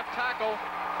off left tackle,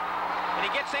 and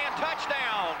he gets in,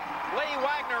 touchdown. Lee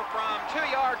Wagner from 2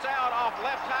 yards out off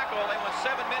left tackle. It was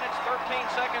 7 minutes, 13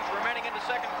 seconds remaining in the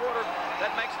 2nd quarter.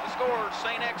 That makes the score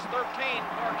St. X 13,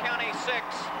 Clark County 6.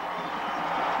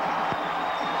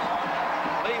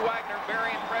 Lee Wagner,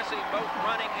 very impressive, both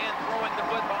running and throwing the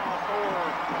football for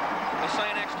the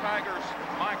St. X Tigers.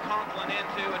 Mike Conklin in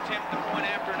to attempt the point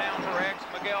after now for X.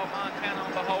 Miguel Montano,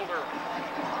 the holder.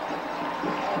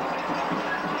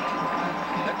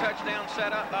 touchdown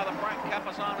set up by the Frank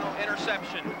Capasano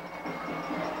interception.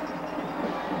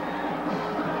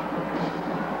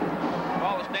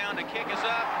 Ball is down, the kick is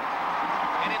up,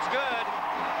 and it's good.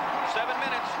 7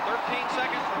 minutes, 13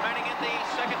 seconds remaining in the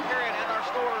second period, and our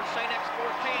score, St. X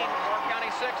 14, Clark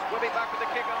County 6. We'll be back with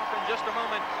the kickoff in just a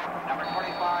moment. Number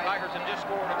 25. Tigers have just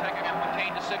scored to take a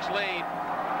 15-6 lead.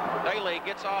 Daly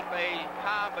gets off a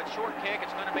high but short kick.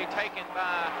 It's going to be taken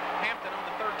by Hampton on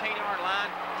the 13-yard line.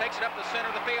 Takes it up the center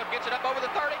of the field, gets it up over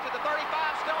the 30 to the 35,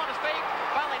 still on his feet.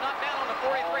 Finally knocked down on the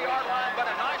 43-yard line, but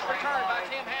a nice return by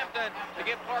Tim Hampton to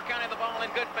give Clark County the ball in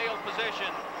good field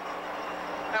position.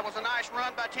 That was a nice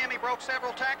run by Tim. He broke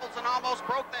several tackles and almost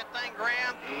broke that thing,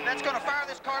 Graham. That's going to fire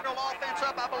this Cardinal offense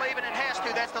up, I believe, and it has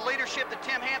to. That's the leadership that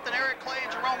Tim Hampton, Eric Clay,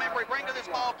 and Jerome Embry bring to this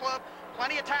ball club.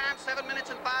 Plenty of time, 7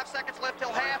 minutes and 5 seconds left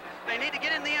till half. They need to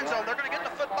get in the end zone. They're going to get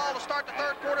the football to start the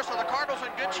third quarter, so the Cardinals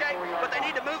are in good shape, but they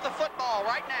need to move the football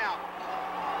right now.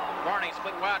 Barney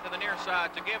split wide to the near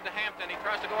side to give to Hampton. He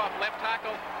tries to go off left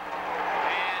tackle,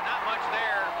 and not much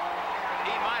there.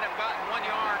 He might have gotten 1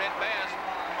 yard at best,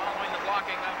 following the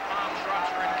blocking of Tom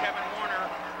Schroeder and Kevin Warner.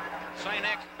 St.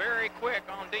 X very quick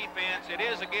on defense. It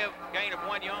is a gain of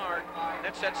 1 yard.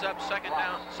 That sets up second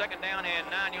down and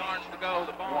 9 yards to go.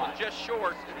 The ball is just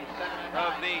short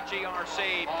of the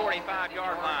GRC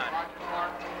 45-yard line.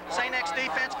 St. X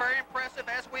defense very impressive,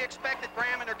 as we expected,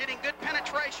 Graham, and they're getting good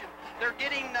penetration. They're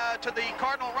getting to the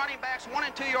Cardinal running backs 1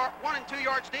 and 2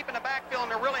 yards deep in the backfield,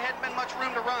 and there really hadn't been much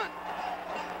room to run.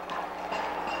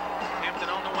 Hampton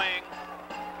on the wing.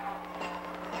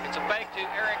 It's a fake to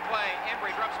Eric Clay.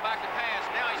 Embry drops back to pass.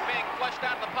 Now he's being flushed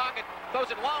out of the pocket. Throws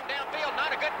it long downfield.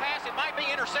 Not a good pass. It might be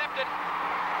intercepted.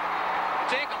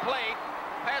 It's incomplete.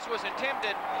 Pass was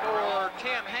intended for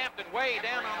Tim Hampton way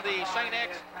down on the St.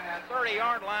 X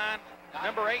 30-yard line.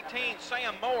 Number 18,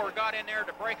 Sam Moore, got in there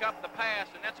to break up the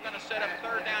pass, and that's going to set up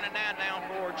 3rd down and 9 now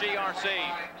for GRC.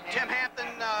 Tim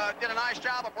Hampton did a nice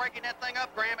job of breaking that thing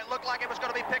up, Graham. It looked like it was going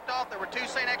to be picked off. There were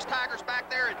 2 St. X Tigers back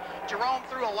there, and Jerome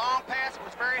threw a long pass. It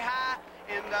was very high,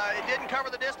 and it didn't cover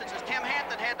the distances. Tim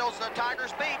Hampton had those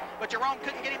Tigers beat, but Jerome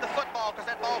couldn't get him the football because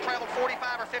that ball traveled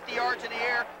 45 or 50 yards in the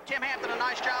air. Tim Hampton, a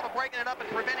nice job of breaking it up and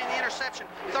preventing the interception.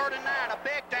 3rd and 9, a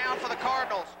big down for the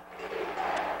Cardinals.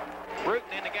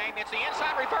 Bruton in the game. It's the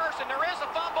inside reverse, and there is a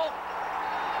fumble.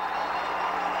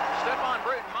 Stephon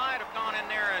Bruton might have gone in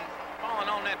there and fallen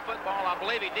on that football. I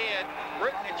believe he did.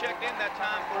 Bruton had checked in that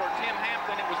time for Tim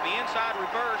Hampton. It was the inside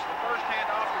reverse, the first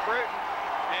handoff to Bruton,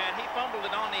 and he fumbled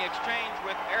it on the exchange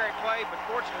with Eric Clay, but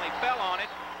fortunately fell on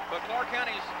it. But Clark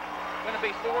County's going to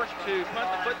be forced to punt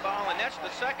the football, and that's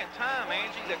the second time,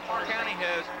 Angie, that Clark County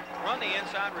has run the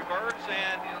inside reverse,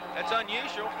 and that's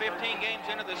unusual, 15 games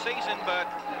into the season, but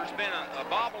there's been a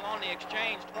bobble on the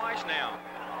exchange twice now.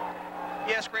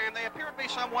 Yes, Graham, they appear to be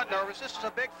somewhat nervous. This is a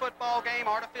big football game.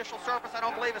 Artificial surface, I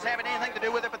don't believe, is having anything to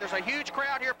do with it, but there's a huge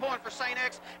crowd here pulling for St.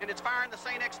 X, and it's firing the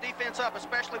St. X defense up,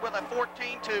 especially with a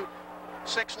 14-6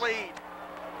 lead.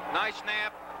 Nice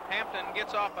snap. Hampton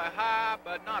gets off a high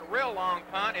but not real long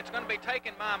punt. It's going to be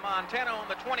taken by Montana on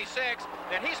the 26,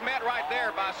 and he's met right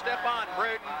there by Stephon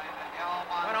Bruton.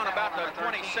 Right on about the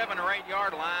 27 or 8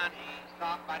 yard line.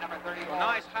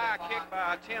 Nice high kick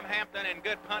by Tim Hampton and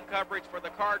good punt coverage for the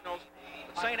Cardinals.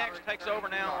 St. X takes over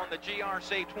now on the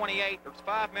GRC 28. There's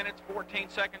 5 minutes, 14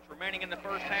 seconds remaining in the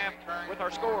first half with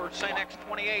our scores. St. X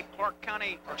 28,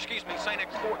 St.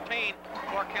 X 14,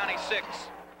 Clark County 6.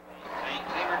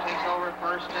 Xavier takes over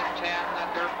 1st and 10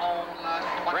 at their own.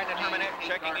 Brandon Hermanette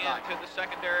checking into the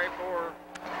secondary for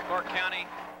Clark County.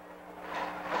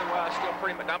 Otherwise, still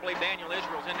pretty much, I believe Daniel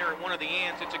Israel's in there at one of the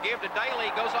ends. It's a give to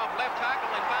Daly, goes off left tackle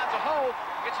and finds a hole.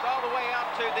 Gets it all the way out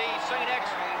to the St. X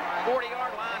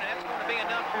 40-yard line, and that's going to be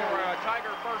enough for a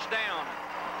Tiger 1st down.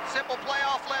 Simple play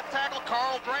off left tackle.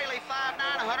 Carl Draley, 5'9",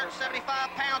 175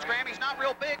 pounds. Graham, he's not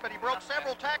real big, but he broke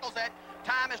several tackles that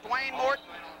time as Dwayne Morton,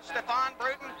 Stephon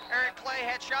Bruton, Eric Clay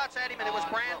had shots at him, and it was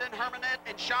Brandon Hermanette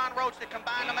and Sean Roach that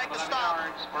combined to make the stop.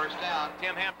 1st down.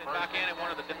 Tim Hampton back in at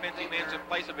one of the defensive ends in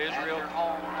place of Israel.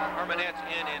 Hermanette's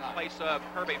in place of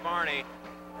Kirby Barney.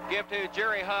 Give to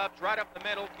Jerry Hubbs right up the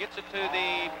middle, gets it to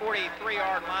the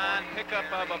 43-yard line. Pickup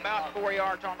of about 4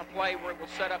 yards on the play where it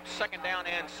will set up 2nd down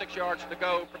and 6 yards to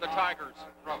go for the Tigers.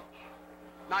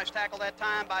 Nice tackle that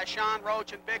time by Sean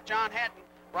Roach and Big John Hatton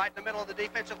right in the middle of the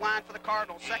defensive line for the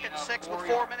Cardinals. 2nd and 6 with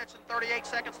 4 minutes and 38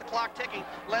 seconds, the clock ticking.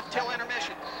 Left till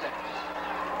intermission.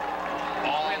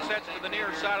 Ball in sets to the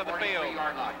near side of the field.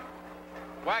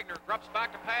 Wagner drops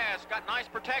back to pass, got nice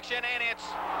protection, and it's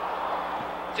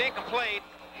incomplete.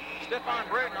 Stephon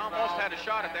Bruton almost had a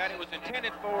shot at that. It was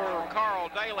intended for Carl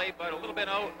Daly, but a little bit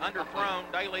underthrown.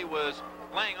 Daly was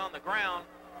laying on the ground.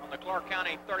 on the Clark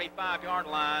County 35-yard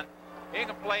line.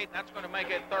 Incomplete. That's going to make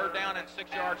it 3rd down and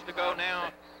 6 yards to go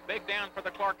now. Big down for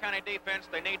the Clark County defense.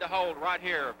 They need to hold right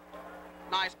here.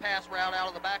 Nice pass route out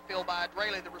of the backfield by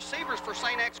Draley. The receivers for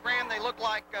St. X, Graham, they look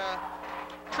like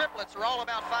triplets. They're all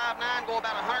about 5'9", go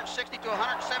about 160 to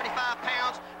 175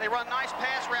 pounds. They run nice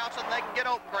pass routes and they can get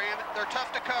open, Graham. They're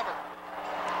tough to cover.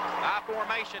 I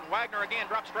formation. Wagner again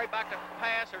drops straight back to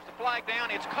pass. There's the flag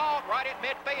down. It's caught right at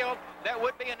midfield. That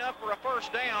would be enough for a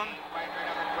 1st down.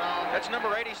 That's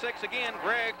number 86 again,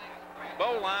 Greg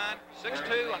Bowline,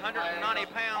 6'2", 190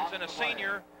 pounds, and a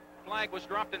senior. Flag was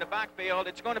dropped in the backfield.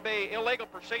 It's going to be illegal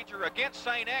procedure against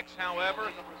St. X,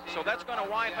 however, so that's going to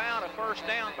wipe out a 1st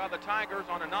down by the Tigers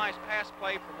on a nice pass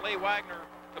play from Lee Wagner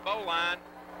to Bowline.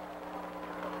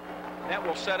 That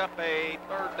will set up a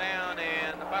 3rd down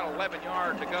and about 11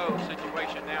 yard to go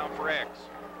situation now for X.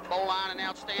 Bowline, an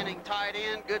outstanding tight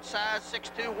end, good size,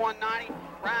 6'2", 190.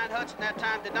 Ryan Hudson that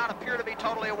time did not appear to be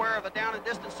totally aware of a down and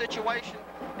distance situation,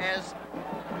 as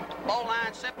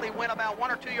Bowline simply went about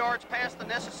 1 or 2 yards past the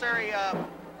necessary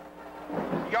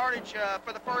yardage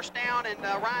for the 1st down, and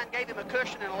Ryan gave him a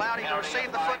cushion and allowed him to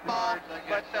receive the football.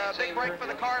 But big break for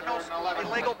the Cardinals.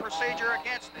 Illegal procedure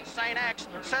against St. X.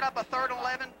 Set up a 3rd and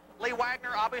 11. Lee Wagner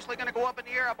obviously going to go up in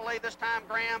the air, I believe this time,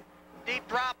 Graham. Deep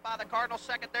drop by the Cardinals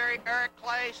secondary. Eric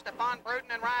Clay, Stephon Bruton,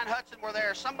 and Ryan Hudson were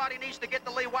there. Somebody needs to get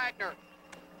to Lee Wagner.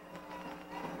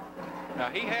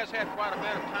 Now, he has had quite a bit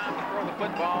of time to throw the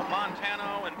football.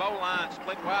 Montano and Bowline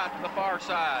split wide to the far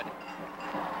side.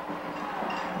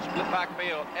 Split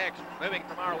backfield. X moving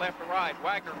from our left to right.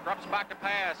 Wagner drops back to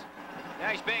pass.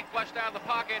 Now he's being flushed out of the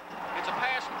pocket. It's a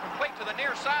pass complete to the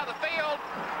near side of the field.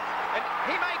 And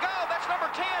he may go. That's number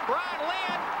 10, Brian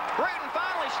Lynn. Bruton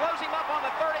finally slows him up on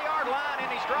the 30-yard line, and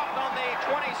he's dropped on the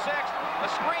 26th. A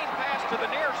screen pass to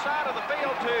the near side of the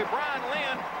field to Brian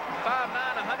Lynn,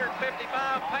 5'9",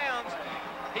 155 pounds.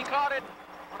 He caught it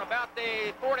on about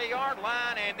the 40-yard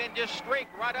line and then just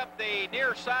streaked right up the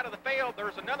near side of the field.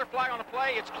 There's another flag on the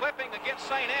play. It's clipping against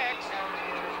St. X,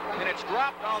 and it's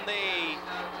dropped on the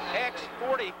X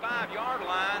 45-yard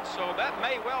line, so that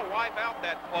may well wipe out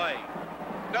that play.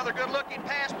 Another good-looking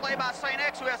pass play by St.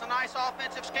 X, who has a nice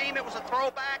offensive scheme. It was a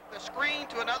throwback, the screen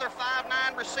to another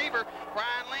 5'9" receiver,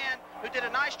 Brian Lynn, who did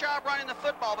a nice job running the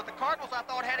football. But the Cardinals, I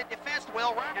thought, had it defensed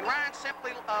well, and Ryan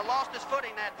simply lost his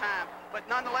footing that time. But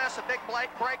nonetheless, a big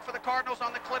break for the Cardinals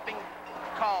on the clipping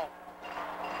call.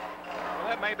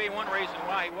 Well, that may be one reason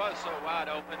why he was so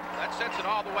wide open. That sets it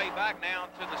all the way back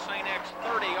now to the St. X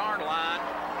 30-yard line,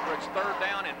 where it's 3rd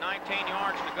down and 19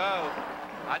 yards to go.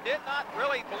 I did not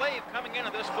really believe coming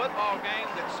into this football game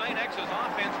that St. X's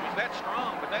offense was that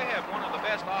strong, but they have one of the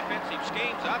best offensive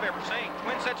schemes I've ever seen.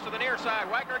 Twin sets to the near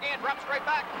side. Wagner again drops straight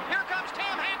back. Here comes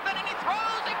Tim Hampton, and he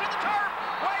throws him to the turf,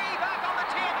 way back on the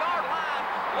 10-yard line.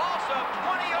 Loss of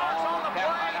 20 yards on the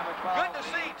play. Good to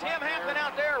see Tim Hampton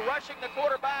out there rushing the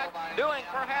quarterback, doing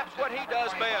perhaps what he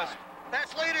does best.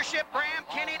 That's leadership, Graham.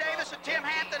 Kenny Davis and Tim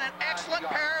Hampton, an excellent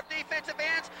pair of defensive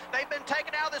ends. They've been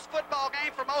taken out of this football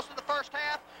game for most of the 1st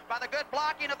half by the good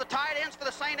blocking of the tight ends for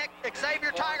the St.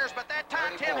 Xavier Tigers. But that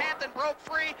time, Tim Hampton broke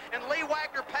free, and Lee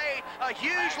Wagner paid a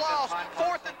huge loss.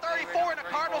 4th and 34, and the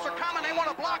Cardinals are coming. They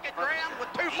want to block it, Graham, with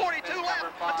 2:42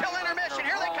 left until intermission.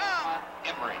 Here they come.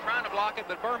 Embry trying to block it,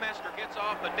 but Burmester gets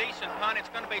off a decent punt. It's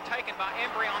going to be taken by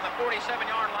Embry on the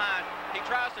 47-yard line. He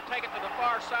tries to take it to the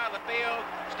far side of the field.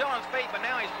 Still on his feet, but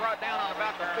now he's brought down on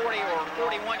about the 40 or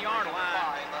 41-yard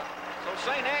line.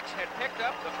 So St. X had picked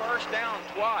up the 1st down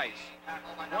twice.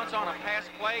 Once on a pass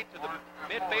play to the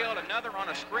midfield, another on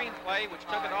a screen play, which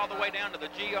took it all the way down to the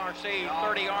GRC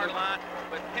 30-yard line.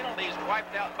 But penalties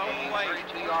wiped out both plays.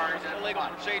 Illegal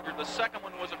procedure. The second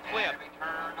one was a clip.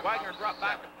 Wagner dropped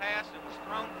back to pass and was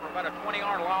thrown for about a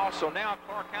 20-yard loss. So now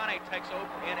Clark County takes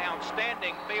over in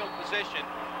outstanding field position.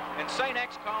 And St.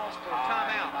 X calls for a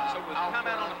timeout. So with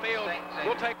timeout on the field,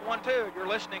 we'll take 1-2. You're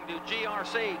listening to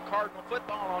GRC Cardinal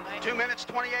Football on 2 minutes,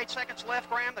 28 seconds left,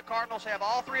 Graham. The Cardinals have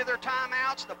all 3 of their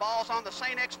timeouts. The ball's on the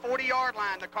St. X 40-yard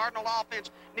line. The Cardinal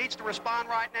offense needs to respond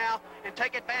right now and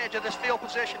take advantage of this field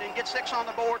position and get 6 on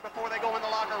the board before they go in the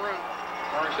locker room.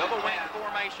 Double wing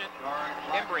formation.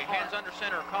 Embry, hands under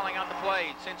center, calling out the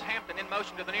play. Sends Hampton in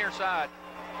motion to the near side.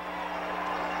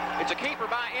 It's a keeper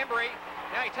by Embry.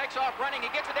 Now he takes off running. He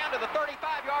gets it down to the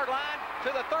 35-yard line,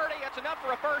 to the 30. That's enough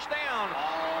for a first down.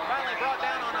 Finally brought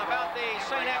down on about the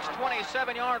St. X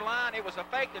 27-yard line. It was a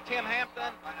fake to Tim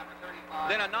Hampton.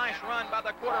 Then a nice run by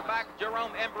the quarterback,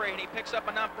 Jerome Embry, and he picks up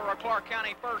enough for a Clark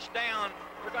County first down.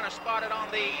 We're going to spot it on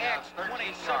the X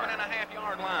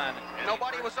 27.5-yard line.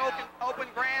 Nobody was open,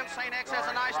 Graham. St. X has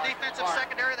a nice defensive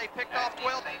secondary. They picked off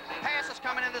 12 passes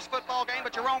coming in this football game,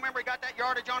 but Jerome Embry got that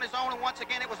yardage on his own, and once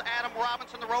again it was Adam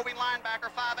Robinson, the roving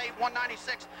linebacker, 5'8",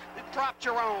 196, that dropped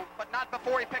Jerome, but not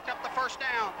before he picked up the first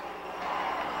down.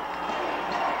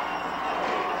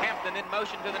 Hampton in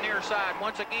motion to the near side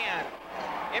once again.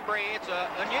 Embry, it's an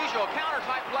unusual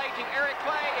counter-type play to Eric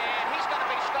Clay, and he's going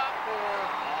to be stopped for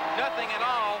nothing at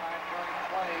all.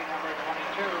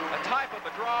 A type of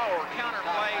a draw or counter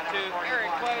play to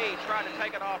Eric Clay. Tried to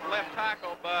take it off left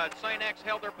tackle, but St. X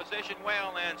held their position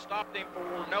well and stopped him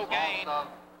for no gain.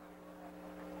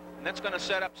 And that's going to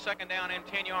set up second down and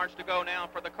 10 yards to go now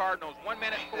for the Cardinals. 1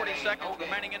 minute, 40 seconds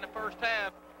remaining in the first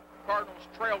half. Cardinals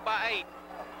trailed by 8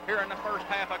 here in the first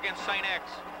half against St. X.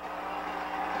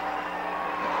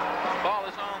 Ball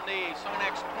is on the St.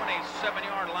 X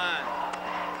 27-yard line.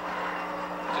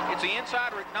 It's the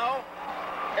inside. No.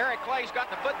 Eric Clay's got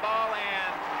the football,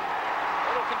 and a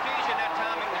little confusion that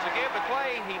time. It was a give to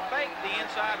Clay. He faked the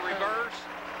inside reverse,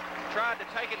 tried to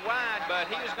take it wide,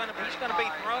 but he's going to be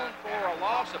thrown for a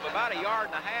loss of about 1.5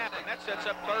 yards, and that sets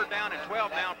up third down and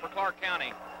 12 now for Clark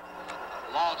County.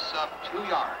 Loss of 2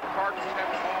 yards. Cardinals have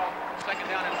the ball. Second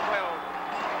down and 12.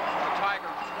 The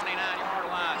Tigers 29-yard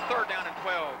line. Third down and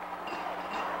 12.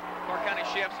 Clark County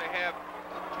shifts. They have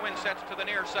twin sets to the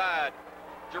near side.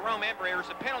 Jerome Embry,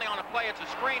 there's a penalty on a play. It's a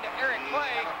screen to Eric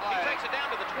Clay. He takes it down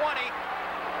to the 20.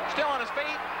 Still on his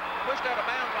feet. Pushed out of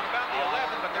bounds on about the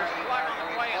 11, but there's a flag on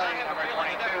the play, and I have a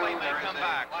feeling that play may come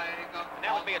back. And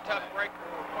that would be a tough break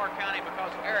for Clark County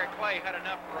because Eric Clay had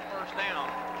enough for a first down.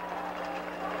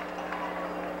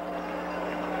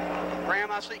 Graham,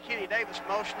 I see Kenny Davis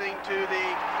motioning to the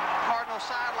Cardinals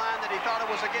sideline that he thought it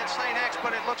was against St. X,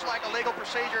 but it looks like a legal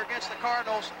procedure against the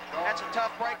Cardinals. That's a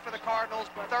tough break for the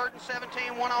Cardinals, but 3rd and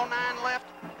 17, 1:09 left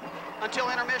until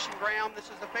intermission, Graham.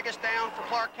 This is the biggest down for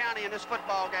Clark County in this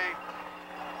football game.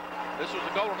 This was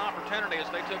a golden opportunity as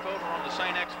they took over on the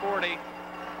St. X 40.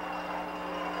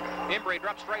 Embry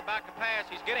drops straight back to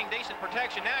pass. He's getting decent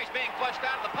protection. Now he's being flushed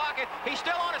out of the pocket. He's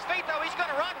still on his feet, though. He's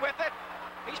going to run with it.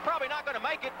 He's probably not going to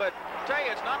make it, but I tell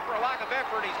you, it's not for a lack of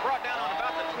effort. He's brought down on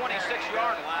about the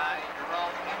 26-yard line.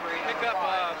 Pick up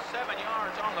 7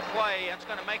 yards on the play. That's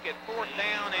going to make it 4th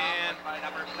down, and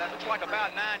looks like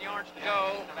about 9 yards to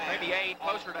go, maybe 8,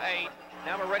 closer to 8.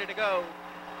 Now we're ready to go.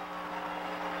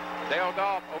 Dale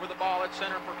Goff over the ball at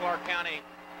center for Clark County.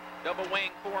 Double wing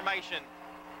formation.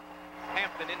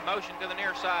 Hampton in motion to the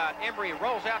near side. Embry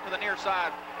rolls out to the near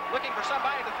side, looking for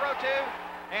somebody to throw to.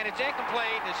 And it's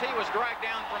incomplete as he was dragged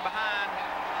down from behind.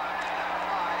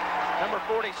 Number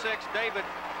 46, David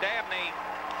Dabney,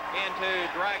 in to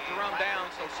drag Jerome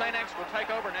down. So St. X will take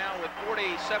over now with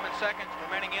 47 seconds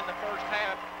remaining in the first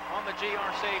half on the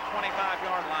GRC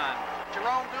 25-yard line.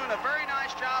 Jerome doing a very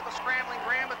nice job of scrambling,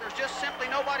 Graham, but there's just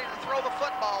simply nobody to throw the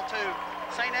football to.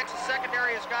 St. X's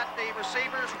secondary has got the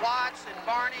receivers, Watts and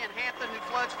Barney and Hampton, who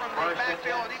floods from the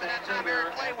backfield, and even that time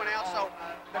Eric Clay went out. So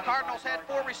the Cardinals had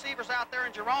 4 receivers out there,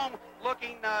 and Jerome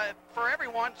looking for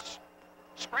everyone,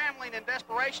 scrambling in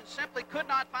desperation, simply could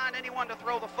not find anyone to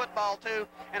throw the football to.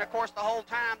 And of course, the whole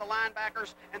time, the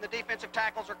linebackers and the defensive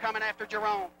tackles are coming after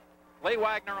Jerome. Lee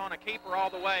Wagner on a keeper all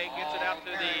the way, gets it out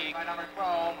to the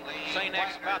St.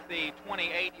 X about the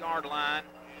 28-yard line.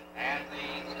 And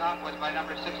the stop was by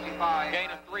number 65. Gain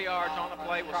of 3 yards on the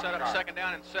play will set up second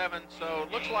down and 7. So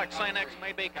it looks like St. X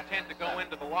may be content to go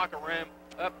into the locker room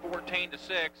up 14-6.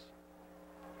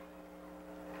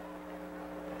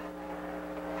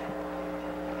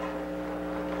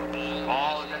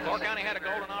 Clark County had a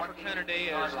golden opportunity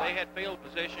as they had field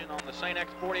position on the St. X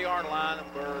 40-yard line,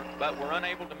 but were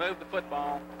unable to move the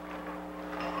football.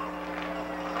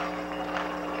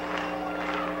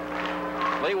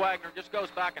 Lee Wagner just goes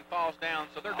back and falls down,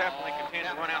 so they're definitely content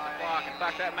to run out the clock. In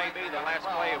fact, that may be the last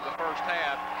play of the first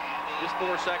half. Just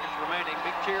 4 seconds remaining.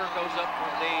 Big cheer goes up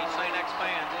from the St. X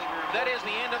fans. That is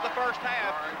the end of the first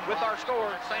half with our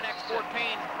score, St. X 14,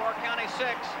 Clark County 6.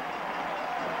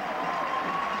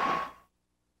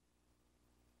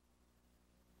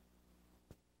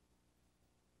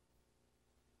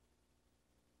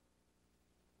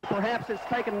 Perhaps it's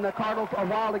taken the Cardinals a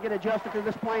while to get adjusted to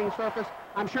this playing surface.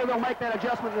 I'm sure they'll make that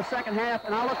adjustment in the second half,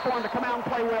 and I look for them to come out and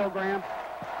play well, Graham.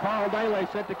 Carl Daly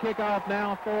set to kick off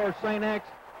now for St. X.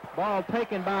 Ball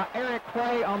taken by Eric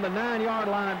Clay on the 9-yard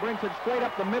line. Brings it straight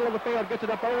up the middle of the field. Gets it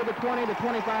up over the 20 to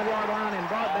 25-yard line and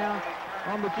brought down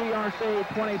on the GRC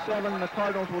 27. The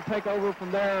Cardinals will take over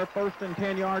from there. 1st and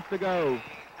 10 yards to go.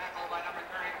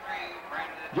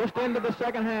 Just into the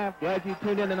second half. Glad you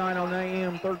tuned in tonight on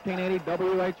AM 1380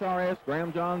 WHRS.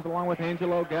 Graham Johns along with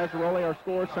Angelo Gazzaroli. Our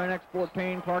score, St. X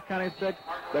 14, Clark County 6.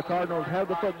 The Cardinals have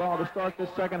the football to start this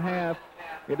second half.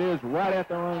 It is right at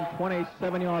their own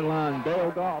 27-yard line.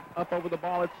 Dale Goff up over the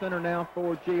ball at center now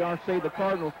for GRC. The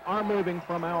Cardinals are moving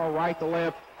from our right to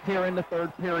left here in the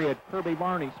third period. Kirby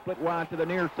Varney split wide to the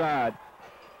near side.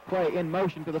 Clay in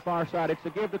motion to the far side. It's a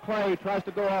give to Clay. Tries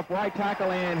to go off right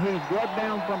tackle, and he's drugged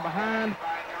down from behind.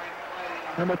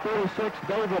 Number 36,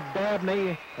 David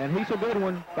Dabney, and he's a good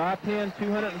one. 5'10",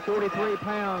 243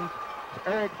 pounds.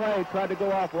 Eric Clay tried to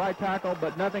go off right tackle,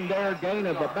 but nothing there. Gain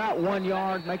of about 1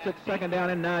 yard. Makes it second down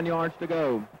and 9 yards to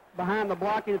go. Behind the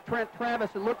blocking of Trent Travis,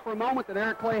 it looked for a moment that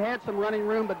Eric Clay had some running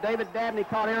room, but David Dabney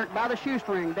caught Eric by the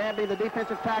shoestring. Dabney, the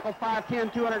defensive tackle,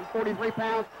 5'10", 243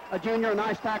 pounds, a junior. A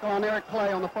nice tackle on Eric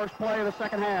Clay on the first play of the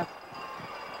second half.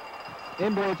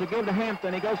 Inboard to give to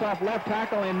Hampton. He goes off left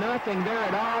tackle and nothing there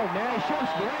at all. Now he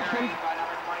shifts directions.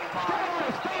 Still on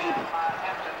his feet.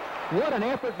 What an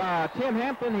effort by Tim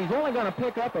Hampton. He's only going to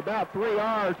pick up about 3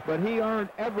 yards, but he earned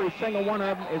every single one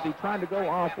of them as he tried to go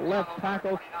off left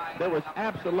tackle. There was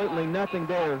absolutely nothing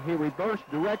there. He reversed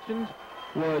directions,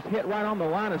 was hit right on the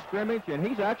line of scrimmage, and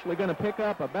he's actually going to pick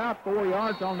up about 4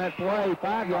 yards on that play,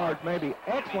 5 yards maybe.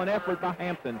 Excellent effort by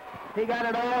Hampton. He got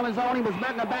it all on his own. He was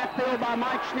met in the backfield by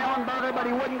Mike Schnellenberger, but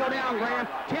he wouldn't go down, Graham.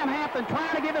 Tim Hampton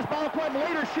trying to give his ball club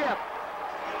leadership.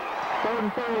 3rd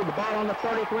and 3, the ball on the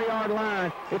 33-yard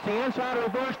line. It's the inside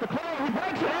reverse to Clay. He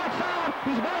breaks it outside.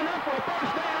 He's good enough for a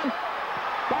first down.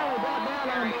 Ball brought down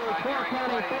on the Clark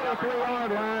County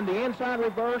 33-yard line. The inside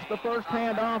reverse, the first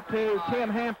handoff to Tim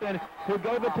Hampton, who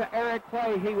gave it to Eric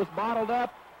Clay. He was bottled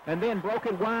up and then broke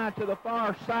it wide to the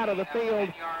far side of the field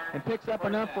and picks up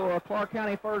enough for a Clark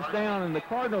County first down. And the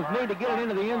Cardinals need to get it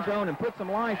into the end zone and put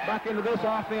some life back into this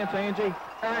offense, Angie.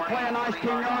 Eric Clay, a nice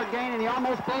 10-yard gain, and he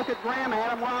almost broke it. Graham,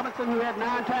 Adam Robinson, who had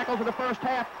 9 tackles in the first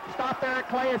half, stopped Eric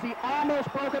Clay as he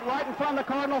almost broke it right in front of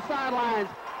the Cardinal sidelines.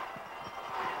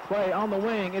 Clay on the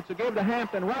wing. It's a give to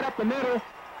Hampton right up the middle.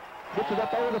 Gets it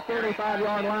up over the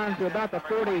 35-yard line to about the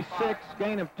 46.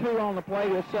 Gain of 2 on the play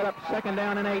will set up second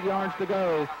down and 8 yards to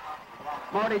go.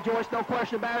 Marty Joyce, no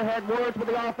question about it, had words with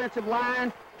the offensive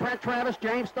line. Trent Travis,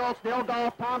 James Stoltz, Dale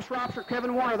Goff, Tom Shropshire,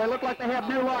 Kevin Warner. They look like they have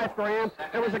new life, Graham.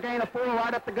 There was a gain of 4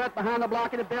 right up the gut behind the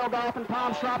blocking of Dale Goff and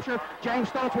Tom Shropshire. James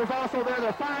Stoltz was also there.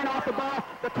 They're firing off the ball.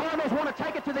 The Cardinals want to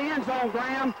take it to the end zone,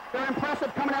 Graham. They're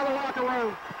impressive coming out of the locker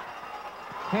room.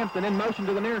 Hampton in motion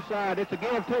to the near side. It's a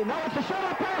give to. No, it's a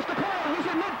short pass to Clay. He's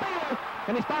in midfield.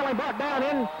 And he's finally brought down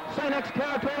in St. X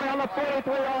territory on the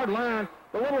 43-yard line.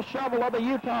 The little shovel of the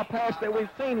Utah pass that we've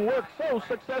seen work so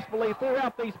successfully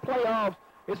throughout these playoffs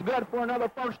is good for another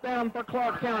first down for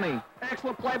Clark County.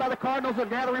 Excellent play by the Cardinals. They're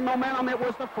gathering momentum. It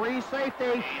was the free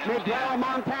safety, Miguel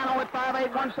Montano at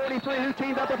 5'8", 143, who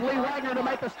teamed up with Lee Wagner to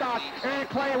make the stop. Eric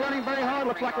Clay running very hard.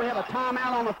 Looks like we have a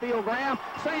timeout on the field, Graham.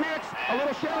 St. X, a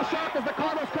little shell shock as the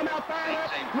Cardinals come out fired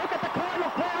up. Look at the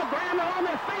Cardinal crowd, Graham. They're on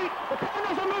their feet. The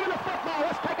Cardinals are moving the football.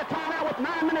 Let's take a timeout with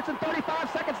 9 minutes and 35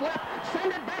 seconds left.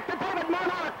 Send it back to David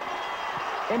Monarch.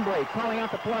 Embray calling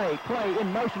out the play. Clay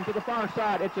in motion to the far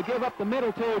side. It's a give up the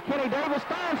middle to Kenny Davis.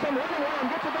 Finds some running room.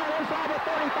 Gets it down inside the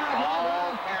 35-yard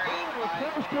line.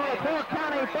 Close to a Clark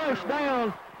County first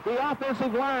down. The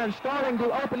offensive line starting to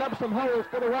open up some holes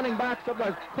for the running backs of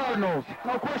the Cardinals.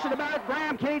 No question about it,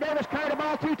 Graham. Kenny Davis carried the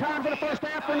ball 2 times in the first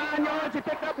half for 9 yards. He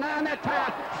picked up 9 that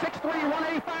time. 6'3",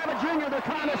 185, a junior. They're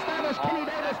trying to establish Kenny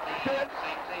Davis to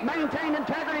maintain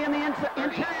integrity in the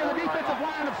interior of the defensive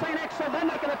line of St. X, so then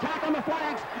they can attack on the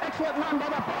flanks. Excellent run by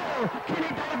the ball.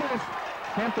 Kenny Davis.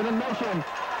 Hampton in motion.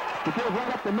 To give right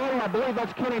up the middle. I believe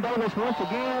that's Kenny Davis once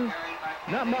again.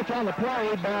 Not much on the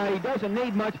play, but he doesn't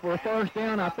need much for a first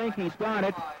down. I think he's got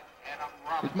it.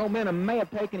 His momentum may have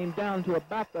taken him down to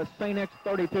about the St. X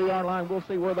 32-yard line. We'll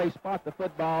see where they spot the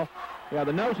football. Yeah,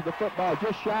 the nose of the football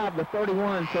just shy of the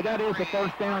 31, so that is the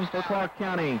first down for Clark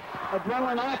County.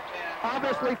 Adrenaline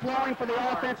obviously flowing for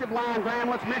the offensive line, Graham.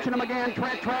 Let's mention them again.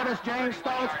 Trent Travis, James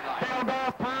Stoltz, Dale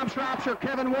Goff, Tom Shropshire,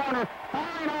 Kevin Warner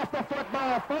firing off the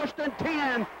football. 1st and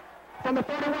 10 from the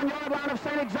 31-yard line of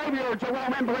St. Xavier.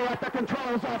 Jerome Embry at the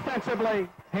controls offensively.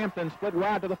 Hampton split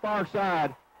wide to the far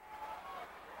side.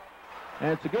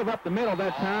 And it's a give up the middle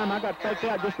that time. I got faked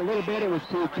out just a little bit. It was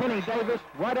to Kenny Davis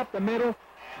right up the middle.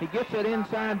 He gets it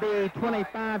inside the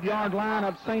 25-yard line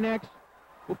of St. X.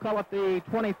 We'll call it the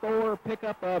 24,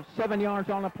 pickup of 7 yards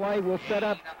on the play. We'll set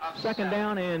up second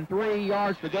down and 3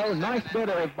 yards to go. Nice bit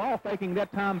of ball faking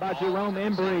that time by Jerome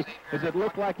Embry, as it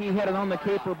looked like he had it on the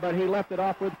keeper, but he left it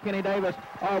off with Kenny Davis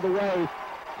all the way.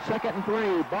 2nd and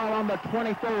 3, ball on the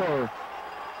 24.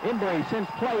 Embry sends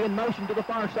play in motion to the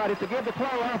far side. It's a give to Clay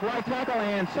off right tackle,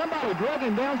 and somebody drug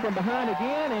him down from behind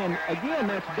again, and again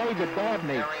that's David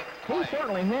Dabney. He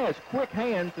certainly has quick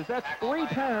hands, as that's 3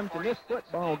 times in this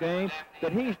football game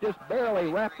that he's just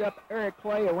barely wrapped up Eric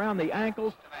Clay around the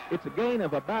ankles. It's a gain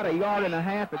of about 1.5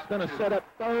 yards. It's going to set up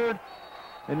third,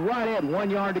 and right at 1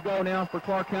 yard to go now for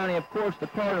Clark County. Of course, the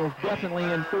Cardinals definitely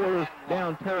in 4th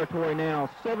down territory now.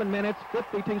 7 minutes,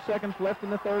 52 seconds left in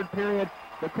the third period.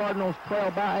 The Cardinals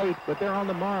trail by 8, but they're on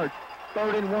the march.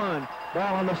 3rd and 1.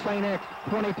 Ball on the St. X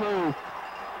 22.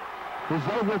 The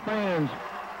Xavier fans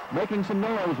making some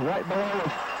noise right below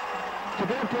us. To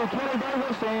go to Kenny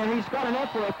Davis, and he's got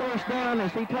enough for a first down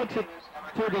as he takes it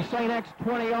to the St. X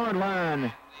 20-yard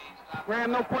line.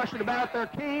 Graham, no question about it. They're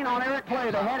keen on Eric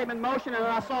Clay. They had him in motion, and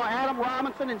I saw Adam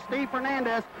Robinson and Steve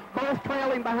Fernandez both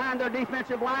trailing behind their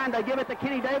defensive line. They give it to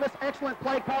Kenny Davis. Excellent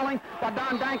play calling by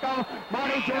Don Danko,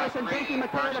 Marty Joyce, and Dinky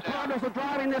McCurry. The Cardinals are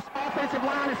driving this offensive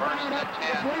line. It's bringing up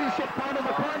its leadership part of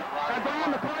the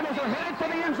Graham. The Cardinals are headed for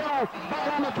the end zone. Ball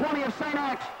on the 20 of St.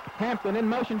 X. Hampton in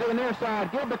motion to the near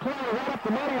side. Give the Clay right up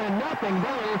the middle, and nothing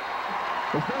there.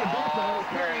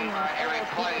 Eric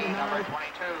Clay, number 22.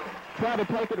 Try to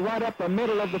take it right up the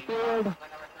middle of the field.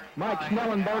 Mike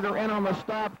Schnellenberger in on the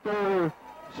stop for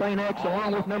St. X,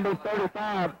 along with number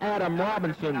 35, Adam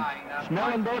Robinson.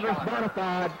 Schnellenberger's bona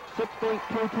fide, 6 feet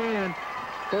 210.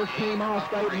 First team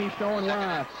All-State, and he's showing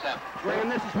why. Graham,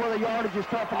 this is where the yardage is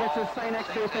tough against this St. X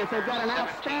defense. They've got an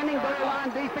outstanding goal line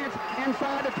defense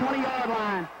inside the 20-yard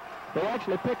line. They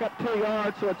actually pick up 2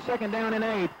 yards, so it's 2nd down and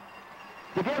 8.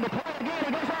 To give the play again,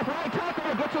 he goes off right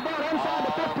tackle, gets it down inside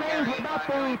the 15 to about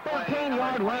the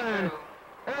 13-yard line.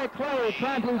 Eric Clay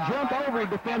trying to jump over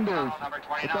defenders.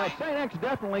 Because St. X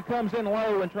definitely comes in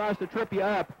low and tries to trip you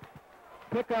up.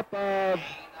 Pickup of,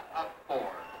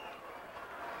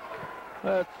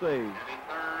 let's see,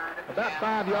 about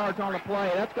 5 yards on the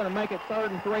play. That's going to make it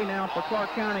 3rd and 3 now for Clark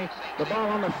County. The ball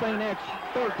on the St. X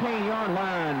 13-yard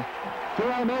line.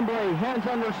 Jerome Embry, hands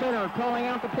under center, calling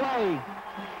out the play.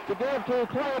 To give to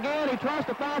Clay again, he tries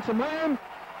to find some room,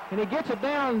 and he gets it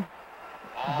down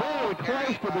very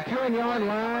close to the 10-yard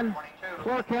line.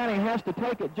 Clark County has to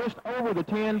take it just over the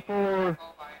 10 for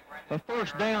a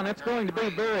first down. That's going to be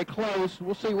very close.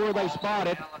 We'll see where they spot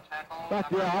it.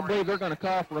 But yeah, I believe they're going to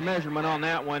call for a measurement on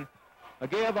that one. A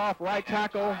give off right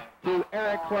tackle to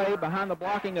Eric Clay behind the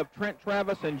blocking of Trent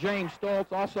Travis and James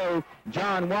Stoltz. Also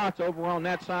John Watts over on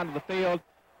that side of the field.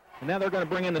 And now they're going to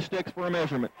bring in the sticks for a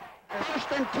measurement.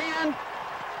 1st and 10.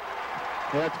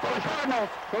 That's Cardinals.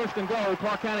 1st and goal.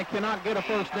 Clark County cannot get a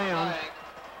first down.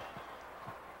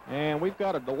 And we've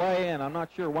got a delay, and I'm not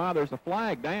sure why there's a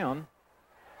flag down.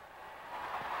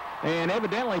 And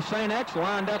evidently St. X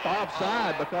lined up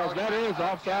offside, because that is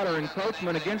offside or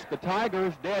encroachment against the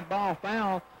Tigers. Dead ball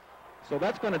foul. So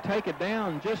that's going to take it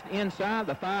down just inside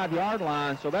the 5-yard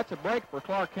line. So that's a break for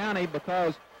Clark County,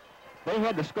 because they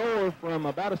had to score from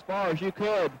about as far as you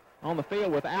could on the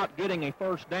field without getting a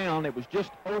first down. It was just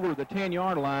over the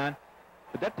 10-yard line.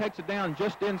 But that takes it down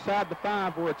just inside the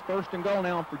 5, where it's 1st and goal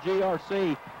now for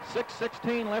GRC.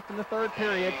 6:16 left in the third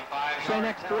period. St.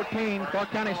 X 14, Clark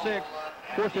County 6.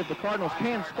 Of course, if the Cardinals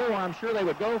can score, I'm sure they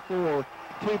would go for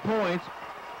 2 points.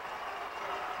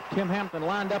 Tim Hampton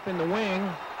lined up in the wing.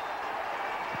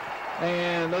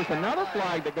 And there's another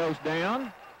flag that goes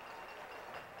down.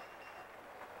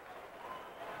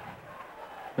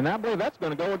 And I believe that's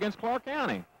going to go against Clark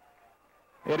County.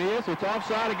 It is. It's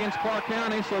offside against Clark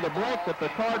County, so the break that the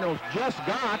Cardinals just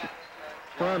got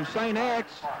from St.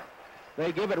 X,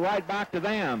 they give it right back to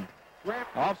them.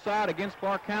 Offside against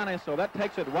Clark County, so that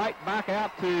takes it right back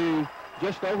out to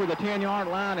just over the 10-yard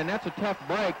line, and that's a tough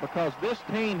break, because this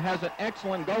team has an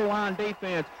excellent goal line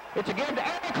defense. It's a give to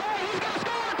Eric Clay. He's going to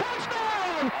score a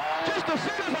touchdown! Just as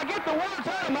soon as I get the words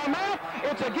out of my mouth,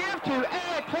 it's a give to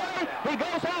Eric Clay. He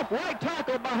goes off right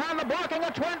tackle behind the blocking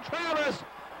of Trent Travis.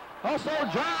 Also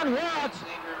John Watts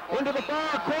into the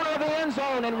far corner of the end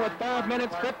zone, and with 5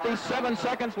 minutes, 57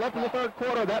 seconds left in the third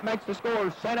quarter, that makes the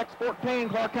score St. X 14,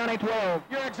 Clark County 12.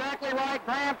 You're exactly right,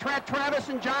 Graham. Trent Travis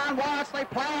and John Watts, they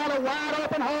plow out a wide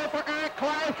open hole for Eric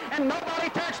Clay, and nobody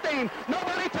touched him.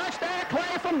 Nobody touched Eric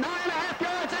Clay from 9.5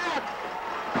 yards out.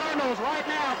 Cardinals right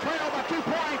now trail by 2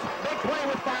 points. Big play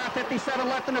with 5:57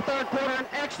 left in the third quarter. An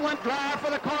excellent drive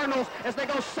for the Cardinals as they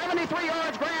go 73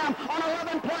 yards, Graham, on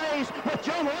 11 plays with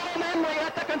Jerome Emery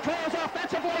at the controls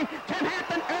offensively. Tim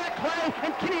Hampton, Eric Clay,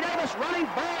 and Kenny Davis running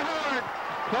very hard.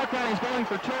 Clark County's going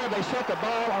for two. They set the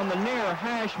ball on the near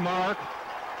hash mark.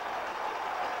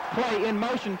 Clay in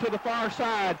motion to the far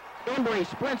side. Embry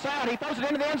sprints out. He throws it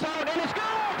into the end zone, and it's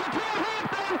goal to Tim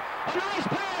Hampton. A nice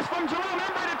pass from Jerome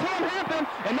Embry to Tim Hampton,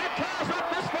 and that ties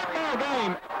up this football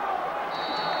game.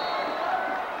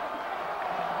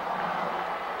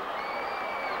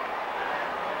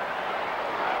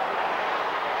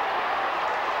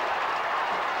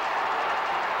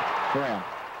 Graham.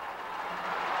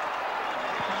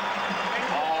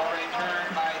 Ball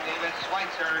returned by David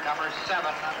Schweitzer, number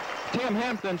 7. Tim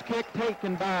Hampton's kick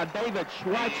taken by David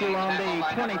Schweitzer on the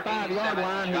 25-yard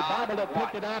line. He bobbled it,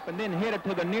 picked it up, and then hit it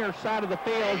to the near side of the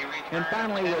field, and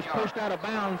finally was pushed out of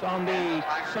bounds on the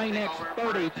St. X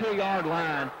 32-yard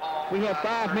line. We have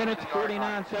 5 minutes,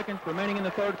 49 seconds remaining in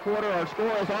the third quarter. Our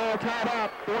score is all tied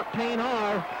up,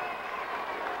 14-all.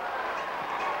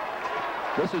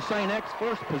 This is St. X's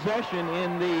first possession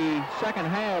in the second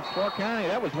half. Clark County,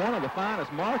 that was one of the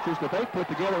finest marches that they've put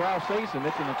together all season.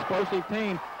 It's an explosive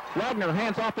team. Wagner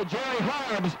hands off to Jerry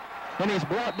Hobbs, and he's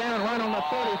brought down right on the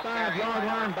 35-yard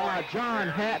line by John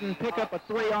Hatton. Pick up a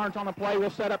 3 yards on the play. We'll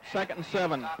set up 2nd and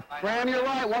 7. Graham, you're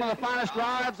right. One of the finest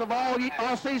drives of all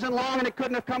season long, and it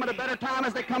couldn't have come at a better time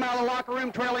as they come out of the locker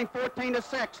room trailing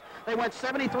 14-6. They went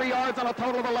 73 yards on a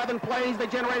total of 11 plays. They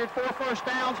generated 4 first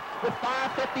downs with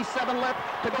 5:57 left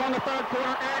to go in the third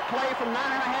quarter. Eric Clay from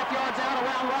 9.5 yards out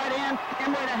around right in.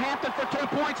 Embry to Hampton for 2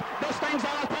 points. This thing's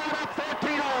all tied up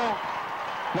 14-all.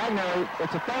 Wagner,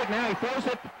 it's a fake now. He throws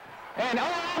it, and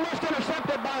almost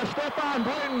intercepted by Stephon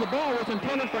Bruton. The ball was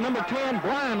intended for number 10,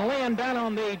 Brian Lynn, down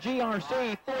on the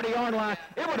GRC 40-yard line.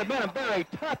 It would have been a very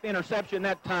tough interception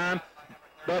that time,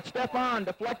 but Stephon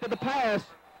deflected the pass,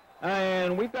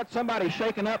 and we've got somebody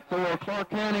shaken up for Clark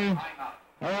County.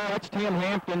 That's Tim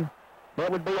Hampton. That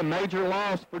would be a major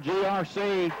loss for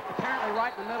GRC. Apparently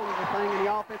right in the middle of the thing, and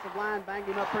the offensive line banged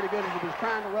him up pretty good as he was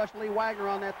trying to rush Lee Wagner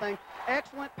on that thing.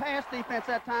 Excellent pass defense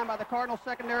that time by the Cardinals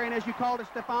secondary, and as you called it,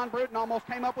 Stephon Bruton almost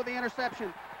came up with the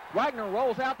interception. Wagner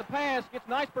rolls out the pass, gets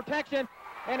nice protection,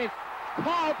 and it's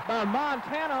caught by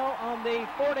Montano on the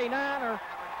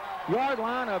 49-yard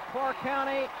line of Clark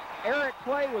County. Eric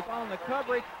Clay was on the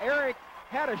coverage. Eric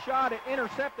had a shot at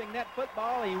intercepting that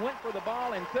football. He went for the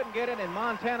ball and couldn't get it, and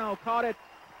Montano caught it.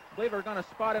 I believe they're going to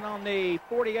spot it on the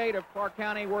 48 of Clark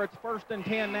County, where it's 1st and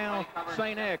 10 now,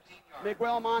 St. X.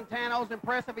 Miguel Montano's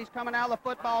impressive. He's coming out of the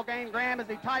football game, Graham, as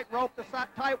he tightrope the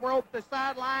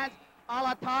sidelines, a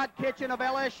la Todd Kitchen of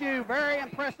LSU. Very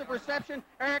impressive reception.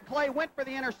 Eric Clay went for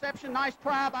the interception. Nice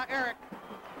try by Eric.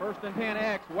 1st and 10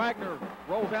 X. Wagner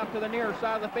rolls out to the near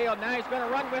side of the field. Now he's going to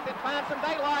run with it, find some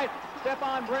daylight.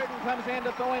 Stephon Bruton comes in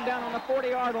to throw him down on the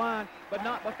 40-yard line, but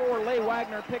not before Lee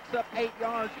Wagner picks up 8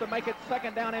 yards to make it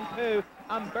 2nd down and 2.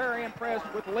 I'm very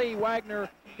impressed with Lee Wagner.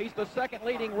 He's the 2nd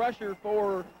leading rusher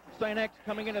for St. X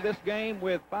coming into this game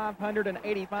with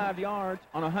 585 yards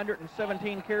on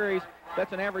 117 carries.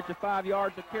 That's an average of 5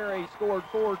 yards a carry. He scored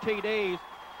 4 TDs.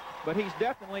 But he's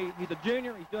a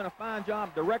junior. He's doing a fine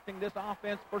job directing this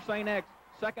offense for St. X.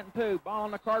 2nd and 2, ball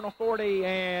on the Cardinal 40,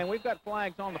 and we've got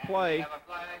flags on the play.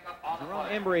 Jerome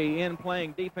Embry in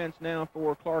playing defense now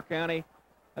for Clark County.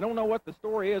 I don't know what the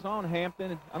story is on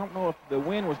Hampton. I don't know if the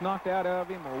wind was knocked out of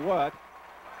him or what.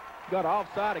 Got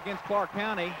offside against Clark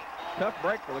County. Tough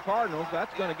break for the Cardinals.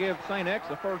 That's going to give St. X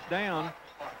a 1st down.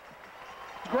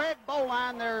 Greg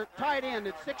Boline, their tight end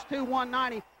at 6'2",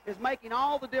 190, is making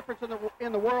all the difference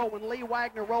in the world when Lee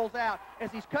Wagner rolls out as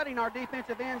he's cutting our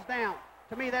defensive ends down.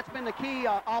 To me, that's been the key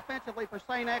offensively for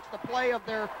St. X, the play of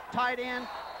their tight end,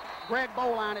 Greg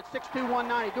Boline at 6'2",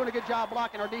 190, doing a good job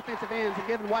blocking our defensive ends and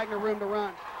giving Wagner room to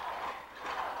run.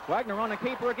 Wagner on the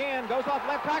keeper again, goes off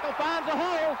left tackle, finds a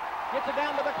hole, gets it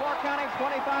down to the Clark County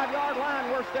 25-yard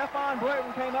line where Stephon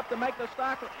Bruton came up to make the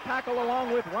tackle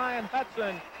along with Ryan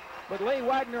Hudson. But Lee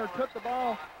Wagner took the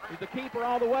ball. He's the keeper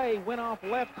all the way, went off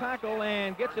left tackle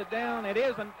and gets it down. It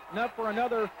is enough for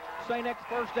another St. X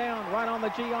 1st down right on the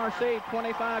GRC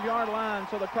 25-yard line.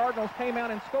 So the Cardinals came out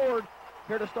and scored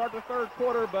here to start the third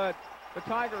quarter, but the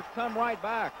Tigers come right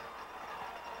back.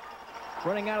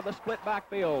 Running out of the split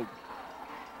backfield.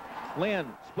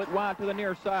 Lynn split wide to the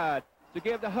near side. To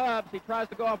give to Hubbs, he tries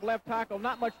to go off left tackle.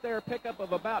 Not much there, pickup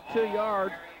of about 2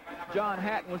 yards. John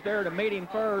Hatton was there to meet him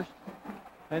first.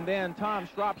 And then Tom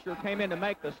Stropshire came in to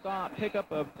make the stop.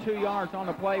 Pickup of 2 yards on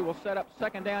the play will set up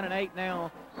 2nd down and 8 now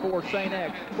for St.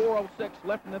 X. 4:06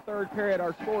 left in the third period.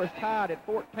 Our score is tied at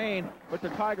 14, but the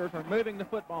Tigers are moving the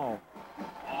football.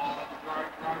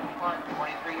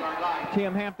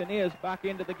 Tim Hampton is back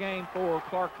into the game for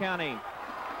Clark County.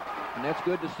 And that's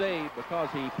good to see because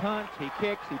he punts, he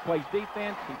kicks, he plays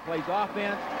defense, he plays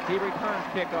offense, he returns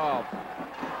kickoffs.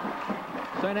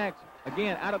 St. X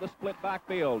again out of the split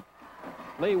backfield.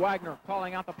 Lee Wagner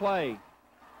calling out the play.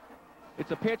 It's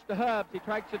a pitch to Hubbs. He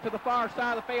takes it to the far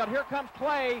side of the field. Here comes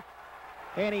Clay,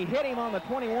 and he hit him on the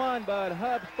 21, but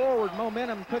Hubbs' forward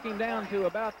momentum took him down to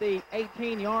about the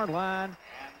 18-yard line.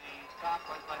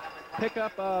 Pick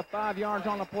up 5 yards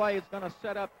on the play. It's going to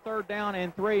set up 3rd down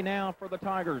and 3 now for the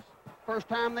Tigers. First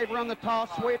time they've run the toss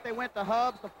sweep, they went to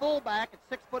Hubbs. The fullback at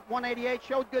 6 foot 188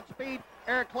 showed good speed.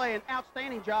 Eric Clay, an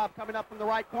outstanding job coming up from the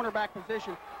right cornerback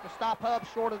position to stop Hubbs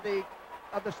short of the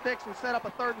sticks and set up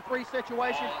a 3rd and 3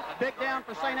 situation. Big down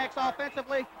for St. X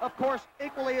offensively. Of course,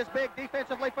 equally as big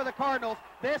defensively for the Cardinals.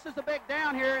 This is a big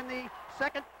down here in the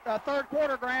third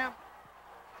quarter, Graham.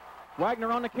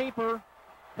 Wagner on the keeper.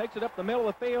 Takes it up the middle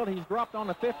of the field. He's dropped on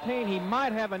the 15. He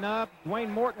might have enough. Dwayne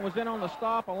Morton was in on the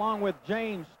stop along with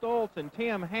James Stoltz and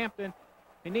Tim Hampton.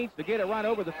 He needs to get it right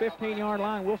over the 15-yard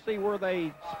line. We'll see where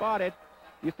they spot it.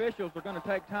 The officials are going to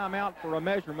take time out for a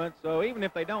measurement, so even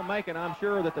if they don't make it, I'm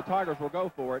sure that the Tigers will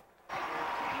go for it.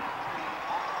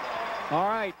 All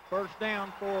right, 1st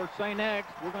down for St. X.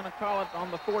 We're going to call it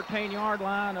on the 14-yard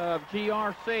line of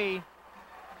GRC.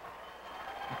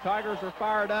 The Tigers are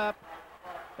fired up.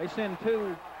 They send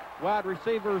 2 wide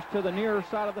receivers to the near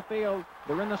side of the field.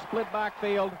 They're in the split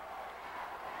backfield.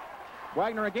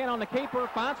 Wagner again on the keeper,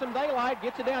 finds some daylight,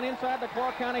 gets it down inside the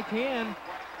Clark County 10.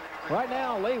 Right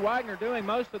now, Lee Wagner doing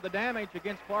most of the damage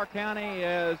against Clark County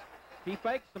as he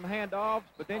fakes some handoffs,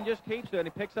 but then just keeps it. He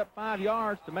picks up 5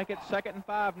 yards to make it 2nd and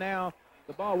 5 now.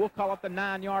 The ball, we'll call it the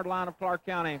 9-yard line of Clark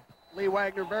County. Lee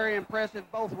Wagner, very impressive,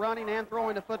 both running and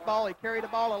throwing the football. He carried the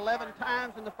ball 11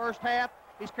 times in the first half.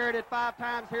 He's carried it 5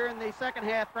 times here in the second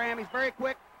half, Graham. He's very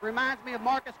quick. Reminds me of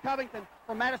Marcus Covington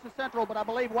from Madison Central, but I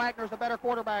believe Wagner's a better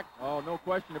quarterback. Oh, no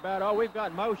question about it. Oh, we've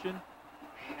got motion.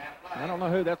 I don't know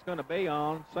who that's going to be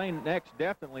on. St. X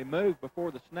definitely moved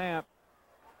before the snap.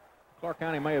 Clark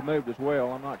County may have moved as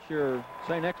well. I'm not sure.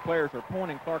 St. X players are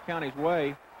pointing Clark County's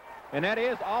way. And that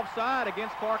is offside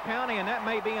against Clark County, and that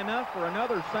may be enough for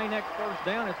another St. X 1st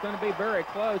down. It's going to be very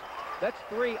close. That's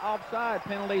 3 offside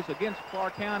penalties against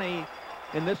Clark County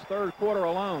in this third quarter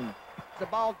alone. The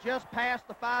ball just past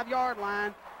the 5-yard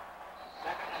line.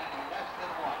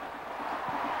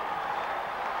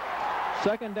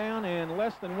 2nd down and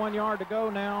less than 1 yard to go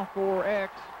now for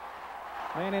X.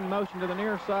 Man in motion to the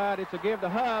near side. It's a give to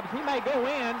Hubbs. He may go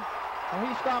in. Well,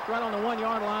 he stopped right on the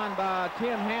 1-yard line by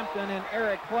Tim Hampton and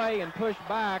Eric Clay and pushed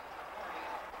back.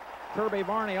 Kirby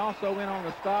Varney also in on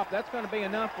the stop. That's going to be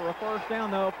enough for a 1st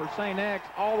down, though, for St. X,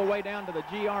 all the way down to the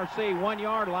GRC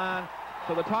 1-yard line.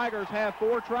 So the Tigers have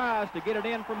 4 tries to get it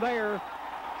in from there.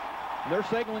 They're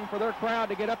signaling for their crowd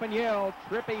to get up and yell,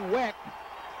 Trippy Weck.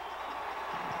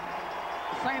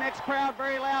 The St. X crowd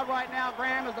very loud right now,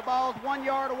 Graham, as the ball's 1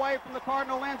 yard away from the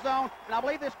Cardinal end zone. And I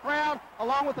believe this crowd,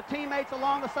 along with the teammates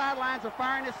along the sidelines, are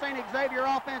firing this St. Xavier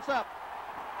offense up.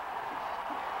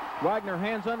 Wagner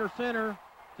hands under center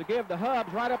to give to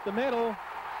Hubbs right up the middle.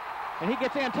 And he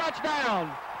gets in.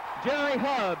 Touchdown, Jerry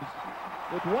Hubbs.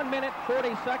 With 1 minute,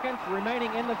 40 seconds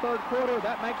remaining in the third quarter,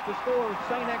 that makes the score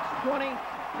St. X 20,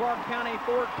 Clark County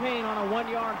 14 on a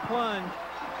 1-yard plunge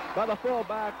by the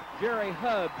fullback, Jerry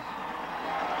Hubbs.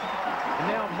 And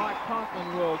now Mike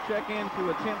Conklin will check in to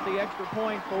attempt the extra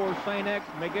point for St. X.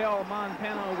 Miguel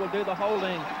Montano will do the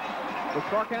holding. But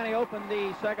Clark County opened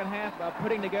the second half by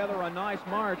putting together a nice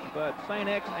march, but St.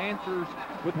 X answers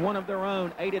with one of their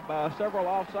own, aided by several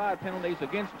offside penalties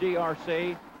against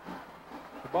GRC.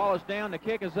 The ball is down, the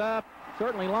kick is up,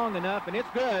 certainly long enough, and it's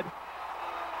good.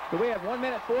 So we have 1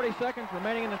 minute, 40 seconds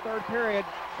remaining in the third period.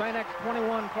 St. X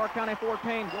 21, Clark County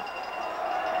 14.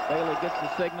 Bailey gets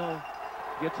the signal,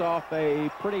 gets off a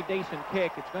pretty decent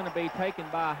kick. It's going to be taken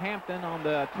by Hampton on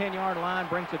the 10-yard line,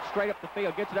 brings it straight up the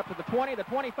field, gets it up to the 20, the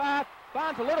 25,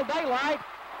 finds a little daylight.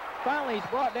 Finally, he's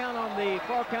brought down on the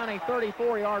Clark County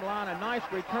 34-yard line. A nice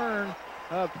return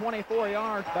of 24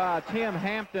 yards by Tim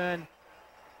Hampton.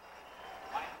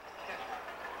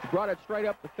 Brought it straight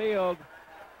up the field,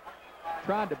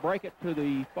 tried to break it to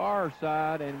the far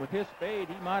side, and with his speed,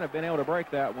 he might have been able to break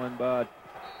that one, but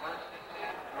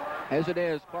as it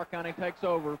is, Clark County takes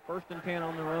over, 1st and 10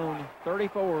 on their own,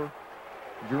 34.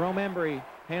 Jerome Embry,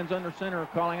 hands under center,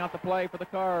 calling out the play for the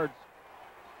Cards.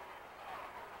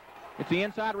 It's the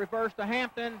inside reverse to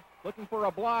Hampton, looking for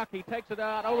a block. He takes it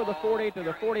out over the 40 to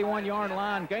the 41-yard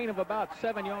line, gain of about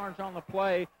 7 yards on the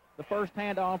play. The first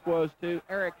handoff was to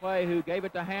Eric Clay, who gave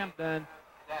it to Hampton.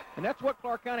 And that's what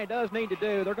Clark County does need to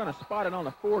do. They're going to spot it on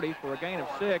the 40 for a gain of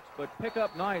 6, but pick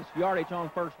up nice yardage on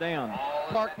first down.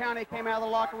 Clark County came out of the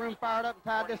locker room, fired up, and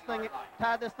tied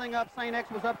this thing up. St.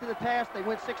 X was up to the task. They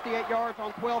went 68 yards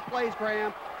on 12 plays,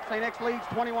 Graham. St. X leads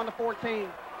 21-14.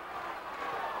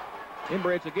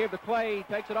 Embry, it's a give to Clay.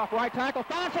 Takes it off right tackle.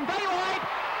 Finds some daylight.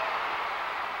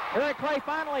 Eric Clay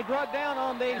finally drug down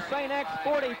on the St. X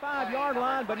 45-yard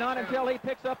line, but not until he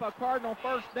picks up a Cardinal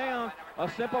first down. A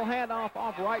simple handoff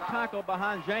off right tackle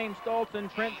behind James Stoltz and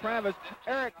Trent Travis.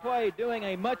 Eric Clay doing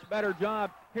a much better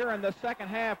job here in the second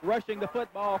half, rushing the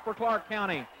football for Clark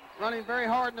County. Running very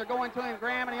hard, and they're going to him,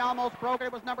 Graham, and he almost broke it.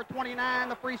 It was number 29,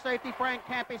 the free safety, Frank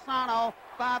Campisano,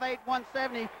 5'8",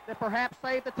 170, that perhaps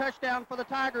saved the touchdown for the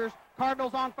Tigers.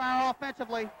 Cardinals on fire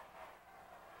offensively.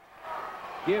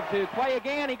 Give to Clay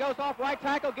again. He goes off right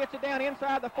tackle, gets it down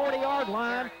inside the 40-yard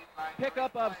line.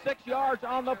 Pickup of 6 yards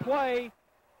on the play.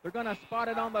 They're going to spot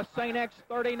it on the St. X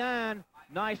 39.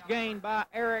 Nice gain by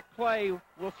Eric Clay.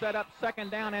 Will set up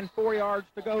second down and 4 yards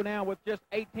to go now with just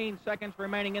 18 seconds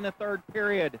remaining in the third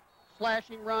period.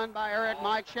 Slashing run by Eric.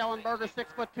 Mike Schellenberger,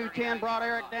 6', 210, brought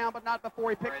Eric down, but not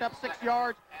before he picked up 6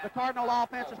 yards. The Cardinal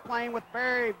offense is playing with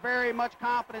very, very much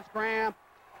confidence, Graham.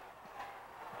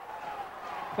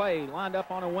 Clay lined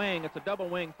up on a wing. It's a double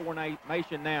wing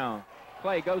formation now.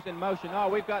 Clay goes in motion. Oh,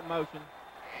 we've got motion.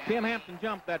 Tim Hampton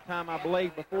jumped that time, I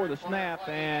believe, before the snap.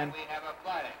 And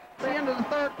the end of the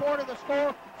third quarter, the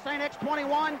score, St. X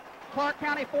 21, Clark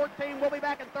County 14. We'll be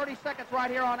back in 30 seconds right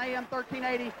here on AM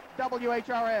 1380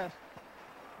 WHRS.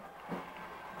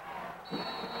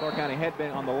 Clark County had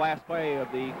been on the last play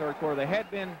of the third quarter. They had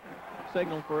been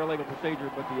signaled for illegal procedure,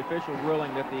 but the official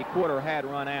ruling that the quarter had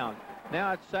run out.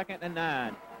 Now it's 2nd and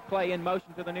 9. Clay in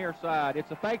motion to the near side.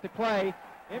 It's a fake to Clay.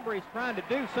 Embry's trying to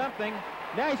do something.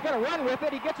 Now he's going to run with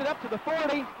it. He gets it up to the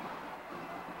 40.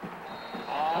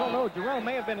 I don't know. Jerome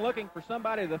may have been looking for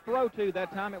somebody to throw to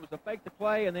that time. It was a fake to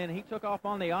Clay, and then he took off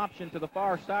on the option to the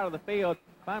far side of the field.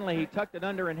 Finally, he tucked it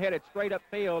under and headed straight up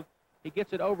field. He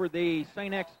gets it over the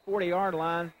St. X 40-yard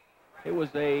line. It was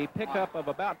a pickup of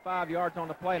about 5 yards on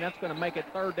the play, and that's going to make it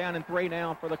 3rd down and 3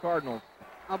 now for the Cardinals.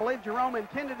 I believe Jerome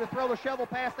intended to throw the shovel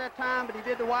pass that time, but he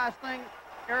did the wise thing.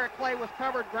 Eric Clay was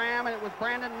covered, Graham, and it was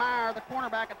Brandon Meyer, the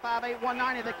cornerback at 5'8",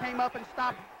 190, that came up and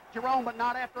stopped Jerome, but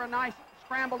not after a nice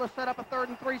scramble to set up a 3rd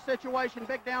and 3 situation.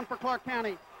 Big down for Clark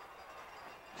County.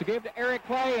 To give to Eric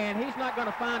Clay, and he's not going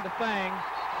to find a thing,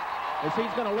 as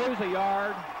he's going to lose a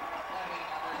yard.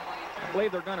 I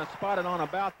believe they're going to spot it on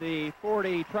about the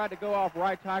 40. He tried to go off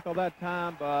right tackle that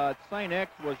time, but St.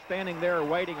 X was standing there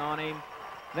waiting on him.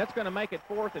 That's going to make it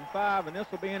 4th and 5, and this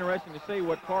will be interesting to see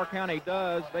what Clark County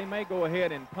does. They may go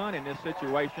ahead and punt in this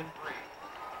situation.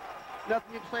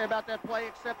 Nothing you can say about that play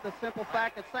except the simple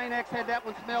fact that St. X had that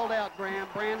one smelled out, Graham.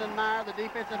 Brandon Meyer, the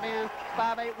defensive end,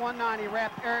 5'8", 190,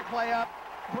 wrapped Eric Clay up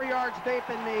 3 yards deep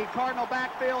in the Cardinal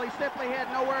backfield. He simply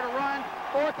had nowhere to run.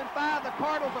 4th and 5, the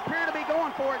Cardinals appear to be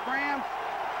going for it, Graham.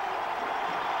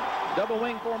 Double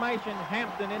wing formation.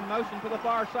 Hampton in motion to the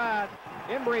far side.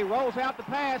 Embry rolls out the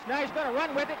pass. Now he's going to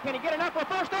run with it. Can he get enough for a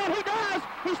first down? He does.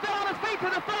 He's still on his feet to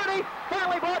the 30.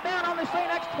 Finally brought down on the St.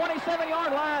 X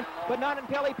 27-yard line, but not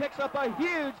until he picks up a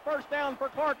huge first down for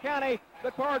Clark County.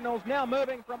 The Cardinals now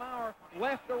moving from our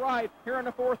left to right here in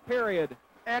the 4th period.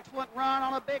 Excellent run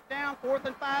on a big down, 4th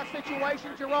and 5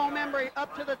 situation. Jerome Embry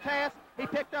up to the task. He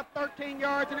picked up 13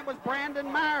 yards, and it was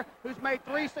Brandon Meyer, who's made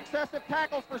 3 successive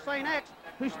tackles for St. X,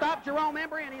 who stopped Jerome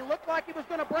Embry, and he looked like he was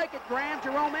going to break it, Graham.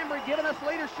 Jerome Embry giving us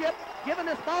leadership, giving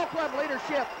this ball club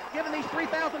leadership, giving these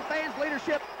 3,000 fans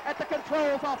leadership at the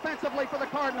controls offensively for the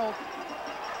Cardinals.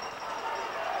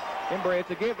 Embry,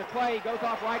 it's a give to Clay. He goes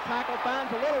off right tackle,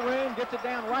 finds a little room, gets it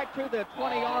down right to the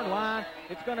 20-yard line.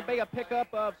 It's going to be a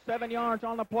pickup of 7 yards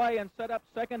on the play and set up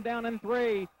 2nd down and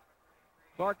 3.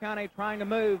 Clark County trying to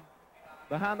move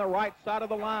behind the right side of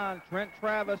the line. Trent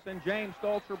Travis and James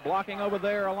Stoltz blocking over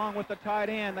there along with the tight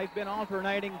end. They've been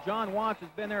alternating. John Watts has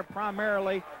been there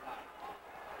primarily.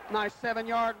 Nice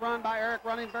 7-yard run by Eric,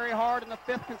 running very hard, and the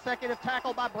 5th consecutive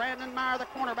tackle by Brandon Meyer, the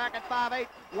cornerback at 5'8",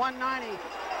 190.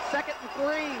 2nd and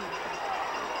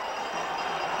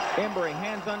 3. Embry,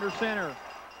 hands under center.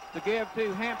 To give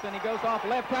to Hampton. He goes off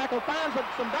left tackle, finds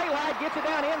some daylight, gets it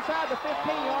down inside the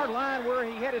 15-yard line where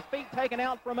he had his feet taken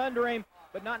out from under him,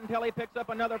 but not until he picks up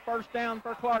another first down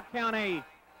for Clark County.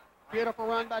 Beautiful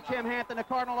run by Tim Hampton. The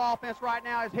Cardinal offense right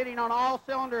now is hitting on all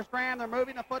cylinders, Graham. They're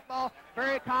moving the football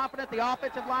very confident. The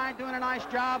offensive line doing a nice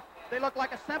job. They look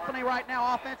like a symphony right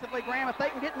now offensively, Graham. If they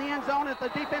can get in the end zone, if the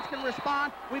defense can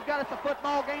respond, we've got us a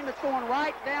football game that's going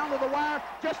right down to the wire,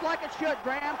 just like it should,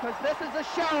 Graham, because this is a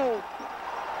show.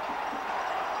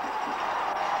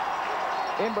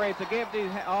 Embry, it's a give to...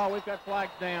 Oh, we've got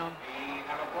flags down. We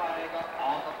have a flag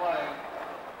on the play.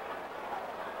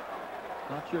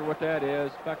 Not sure what that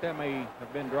is. In fact, that may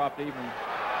have been dropped even.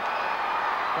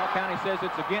 Clark County says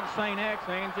it's against St. X,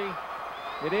 Angie.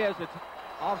 It is. It's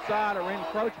offside or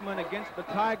encroachment against the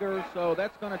Tigers, so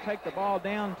that's going to take the ball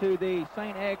down to the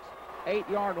St. X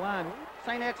 8-yard line.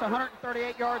 St. X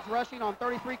 138 yards rushing on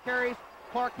 33 carries.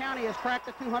 Clark County has cracked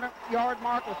the 200-yard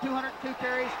mark with 202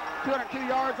 carries, 202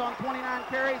 yards on 29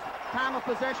 carries. Time of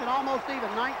possession almost even,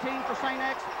 19 for St.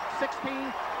 X, 16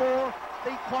 for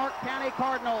the Clark County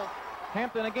Cardinals.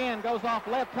 Hampton again goes off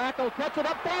left tackle, cuts it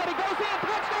upfield, he goes in,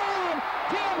 touchdown!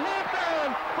 Tim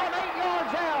Hampton from 8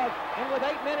 yards out. And with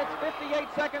 8 minutes, 58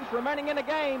 seconds remaining in the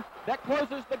game, that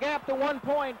closes the gap to 1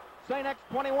 point. St. X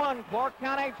 21, Clark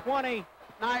County 20.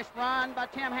 Nice run by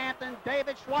Tim Hampton.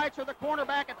 David Schweitzer, the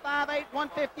cornerback at 5'8",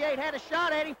 158, had a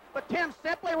shot at him, but Tim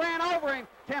simply ran over him.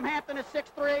 Tim Hampton is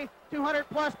 6'3",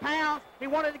 200-plus pounds. He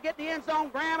wanted to get the end zone,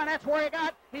 Graham, and that's where he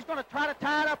got. He's going to try to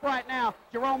tie it up right now.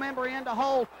 Jerome Embry in to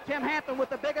hold. Tim Hampton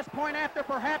with the biggest point after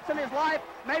perhaps in his life,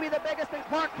 maybe the biggest in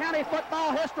Clark County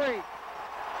football history.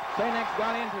 St. X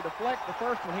got in to deflect the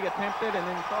first one he attempted, and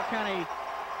then Clark County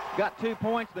got 2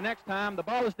 points the next time. The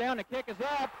ball is down, the kick is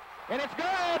up, and it's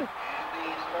good.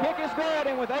 Kick is good,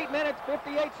 and with 8 minutes,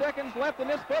 58 seconds left in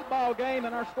this football game,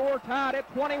 and our score tied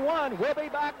at 21. We'll be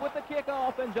back with the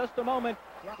kickoff in just a moment.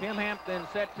 Tim Hampton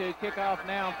set to kick off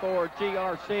now for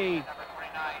GRC.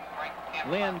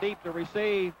 Lynn deep to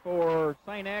receive for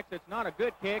St. X. It's not a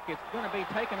good kick. It's going to be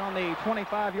taken on the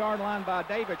 25-yard line by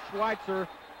David Schweitzer,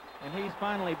 and he's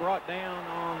finally brought down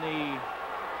on the...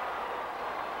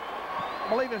 I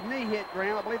believe his knee hit,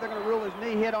 Graham. I believe they're going to rule his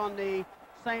knee hit on the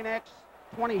St. X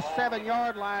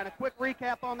 27-yard line. A quick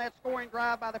recap on that scoring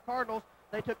drive by the Cardinals.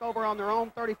 They took over on their own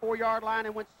 34-yard line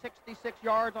and went 66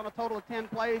 yards on a total of 10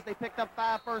 plays. They picked up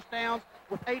 5 first downs.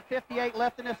 With 8:58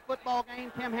 left in this football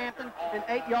game, Tim Hampton, an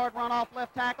 8-yard run off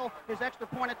left tackle. His extra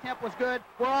point attempt was good.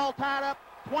 We're all tied up,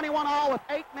 21 all with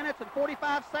 8 minutes and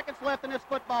 45 seconds left in this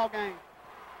football game.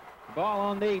 Ball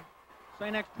on the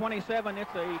St. X 27.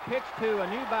 It's a pitch to a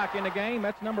new back in the game.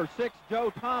 That's number 6,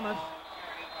 Joe Thomas.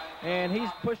 And he's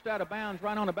pushed out of bounds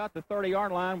right on about the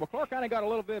 30-yard line. Well, Clark County got a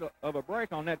little bit of a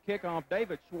break on that kickoff.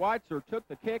 David Schweitzer took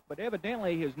the kick, but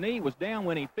evidently his knee was down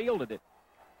when he fielded it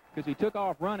because he took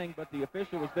off running, but the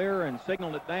official was there and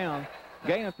signaled it down.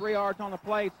 Gain of 3 yards on the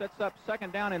play, sets up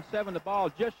 2nd down and 7. The ball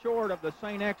just short of the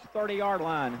St. X 30-yard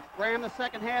line. Graham, the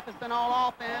second half has been all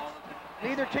offense.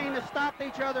 Neither team has stopped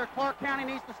each other. Clark County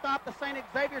needs to stop the St.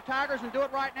 Xavier Tigers and do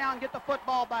it right now and get the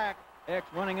football back. X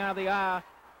running out of the eye.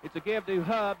 It's a give to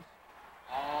Hubbs.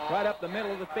 Right up the middle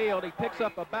of the field. He picks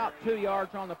up about 2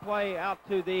 yards on the play out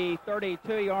to the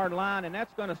 32-yard line, and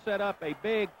that's going to set up a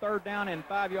big 3rd down and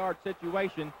 5-yard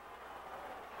situation.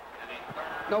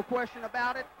 No question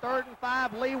about it. 3rd and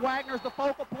 5. Lee Wagner's the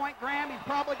focal point, Graham. He's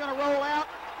probably going to roll out.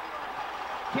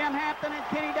 Tim Hampton and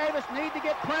Kenny Davis need to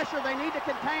get pressure. They need to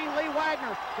contain Lee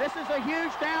Wagner. This is a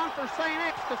huge down for St.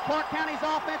 X because Clark County's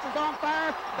offense is on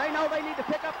fire. They know they need to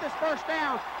pick up this first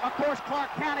down. Of course,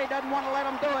 Clark County doesn't want to let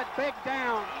them do it. Big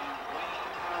down.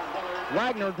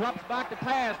 Wagner drops back to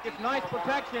pass, gets nice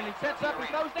protection. He sets up, he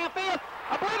throws downfield.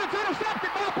 I believe it's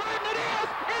intercepted by Burton. It is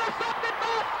intercepted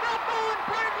by Stephon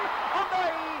Burton on the,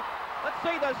 let's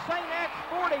see, the St. X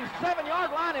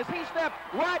 47-yard line as he stepped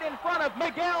right in front of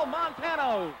Miguel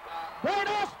Montano.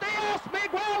 Buenos dias,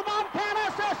 Miguel Montano,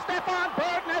 says Stephon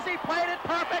Burton as he played it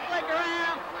perfectly,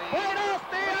 Graham. Buenos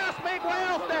dias,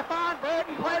 Miguel. Stephon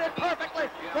Burton played it perfectly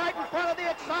right in front of the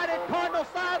excited Cardinal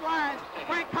sidelines.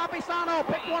 Frank Capisano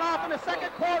picked one off in the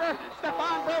second quarter.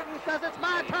 Stephon Burton says it's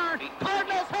my turn.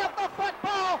 Cardinals have the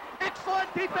football.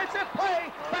 Excellent defensive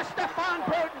play by Stephon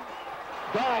Burton.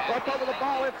 Golf up over the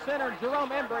ball at center.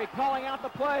 Jerome Embry calling out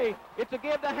the play. It's a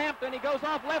give to Hampton. He goes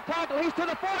off left tackle. He's to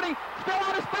the 40. Still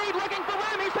on his feet looking for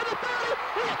room. He's to the 30.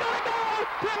 He's going to go.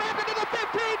 Tim Hampton to the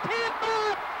 15.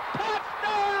 10-5.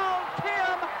 Touchdown,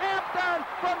 Tim Hampton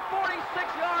from 46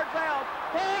 yards out.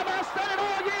 Well, I've said it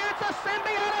all year. It's a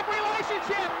symbiotic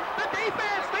relationship. The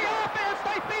defense, the offense,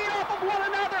 they feed off of one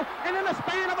another. And in the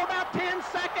span of about 10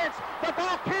 seconds, the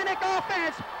volcanic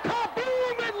offense,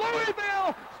 kaboom in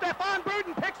Louisville. Stephon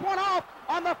Burton picks one off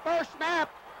on the first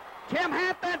snap. Tim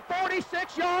Hampton,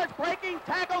 46 yards, breaking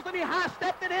tackles, and he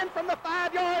high-stepped it in from the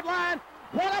 5-yard line.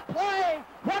 What a play.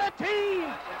 What a team.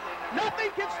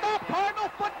 Nothing can stop Cardinal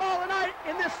football tonight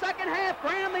in this second half.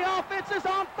 Graham, the offense is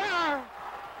on fire.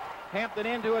 Hampton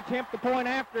in to attempt the point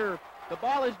after. The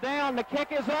ball is down, the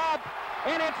kick is up,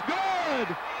 and it's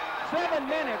good! 7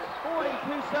 minutes,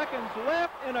 42 seconds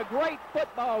left in a great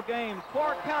football game.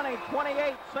 Clark County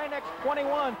 28, St. X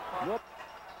 21.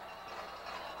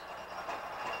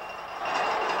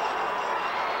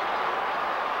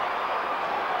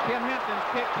 Tim Hampton's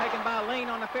kick taken by Lean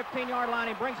on the 15-yard line.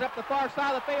 He brings up the far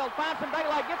side of the field, finds some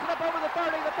daylight, gets it up over the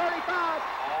 30, the 35.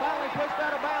 Finally pushed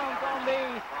out of bounds on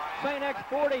the St. X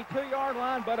 42-yard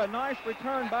line, but a nice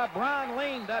return by Brian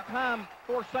Lean that time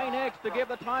for St. X to give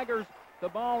the Tigers the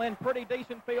ball in pretty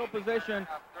decent field position.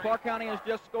 Clark County has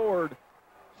just scored.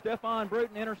 Stephon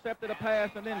Bruton intercepted a pass,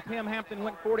 and then Tim Hampton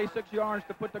went 46 yards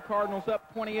to put the Cardinals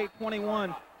up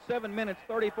 28-21. 7 minutes,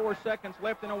 34 seconds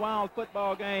left in a wild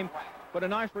football game. But a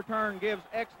nice return gives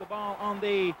X the ball on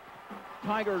the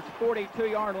Tigers'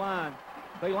 42-yard line.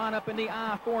 They line up in the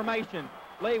I formation.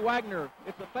 Lee Wagner,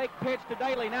 it's a fake pitch to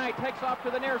Daly. Now he takes off to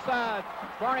the near side.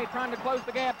 Barney trying to close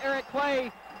the gap. Eric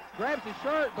Clay grabs his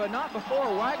shirt, but not before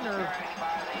Wagner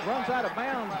runs out of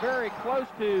bounds very close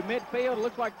to midfield. It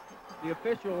looks like the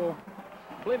official,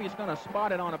 I believe he's going to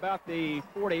spot it on about the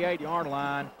 48-yard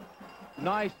line.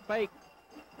 Nice fake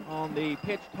on the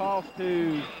pitch toss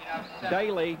to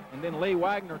Daly, and then Lee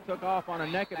Wagner took off on a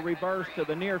naked reverse to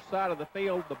the near side of the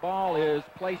field. The ball is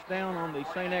placed down on the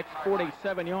St. X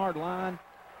 47-yard line.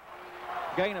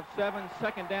 Gain of 7,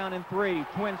 second down and 3.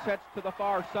 Twin sets to the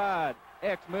far side.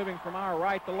 X moving from our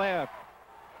right to left.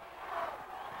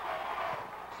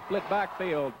 Split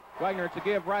backfield. Wagner to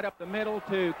give right up the middle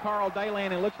to Carl Daly,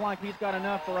 and it looks like he's got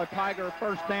enough for a Tiger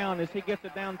first down as he gets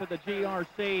it down to the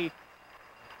GRC.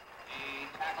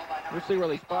 We'll see where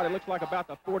they spot it. Looks like about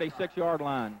the 46-yard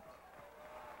line.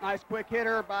 Nice quick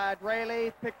hitter by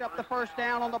Draley. Picked up the first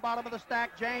down on the bottom of the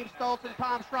stack. James Stoltz and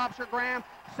Tom Shropshire, Graham.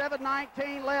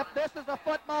 7:19 left. This is a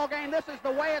football game. This is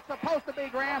the way it's supposed to be,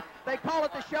 Graham. They call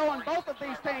it the show, and both of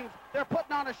these teams, they're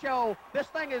putting on a show. This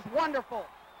thing is wonderful.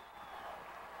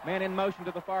 Man in motion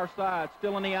to the far side.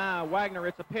 Still in the eye. Wagner,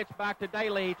 it's a pitch back to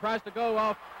Daly. He tries to go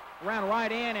off around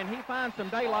right in, and he finds some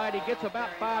daylight. He gets about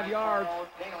 5 yards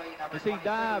as he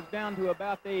dives down to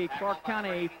about the Clark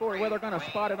County 40. Well, they're going to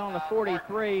spot it on the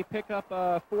 43, pick up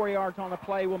 4 yards on the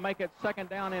play. We'll make it second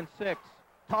down and 6.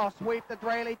 Toss sweep to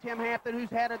Draley. Tim Hampton, who's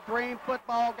had a dream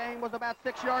football game, was about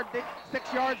 6 yards deep,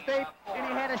 and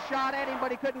he had a shot at him,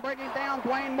 but he couldn't bring him down.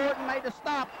 Dwayne Morton made the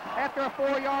stop after a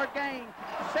 4-yard gain.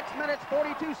 6 minutes,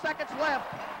 42 seconds left.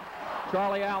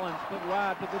 Charlie Allen split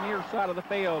wide to the near side of the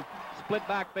field. Split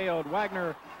backfield.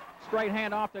 Wagner straight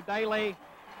hand off to Daly,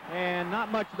 and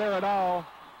not much there at all.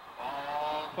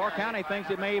 Clark County thinks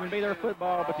it may even be their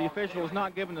football, but the official is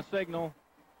not giving the signal.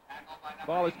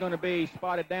 Ball is going to be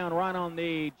spotted down right on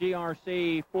the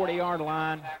GRC 40-yard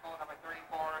line.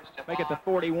 Make it the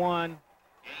 41.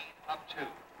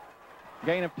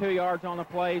 Gain of 2 yards on the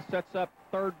play. Sets up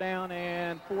third down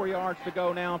and 4 yards to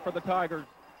go now for the Tigers.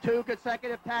 2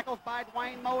 consecutive tackles by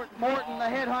Dwayne Morton, the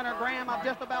headhunter. Graham, I've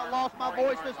just about lost my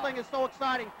voice. This thing is so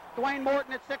exciting. Dwayne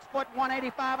Morton at 6 foot,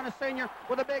 185 and a senior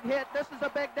with a big hit. This is a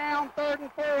big down, 3rd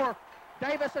and 4.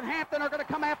 Davis and Hampton are going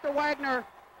to come after Wagner.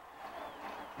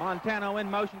 Montano in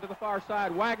motion to the far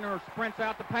side. Wagner sprints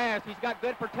out to pass. He's got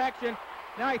good protection.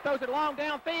 Now he throws it long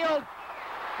downfield,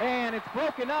 and it's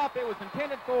broken up. It was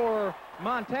intended for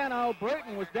Montano.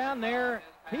 Bruton was down there.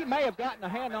 He may have gotten a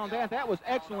hand on that. That was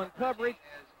excellent coverage.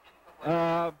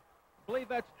 I believe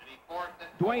that's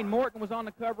Dwayne Morton was on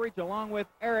the coverage along with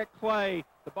Eric Clay.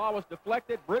 The ball was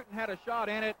deflected. Bruton had a shot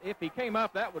in it. If he came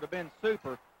up, that would have been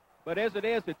super. But as it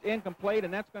is, it's incomplete,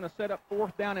 and that's going to set up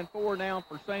 4th down and 4 now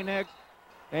for St. X.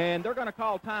 And they're going to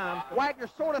call time. Wagner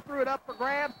sort of threw it up for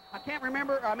grabs. I can't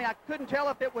remember. I couldn't tell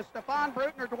if it was Stephon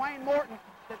Bruton or Dwayne Morton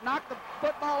that knocked the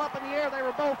football up in the air. They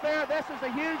were both there. This is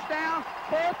a huge down.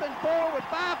 4th and 4 with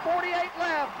 5:48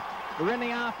 left. We're in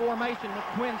the I formation. The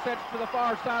twin sets to the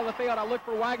far side of the field. I look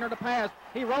for Wagner to pass.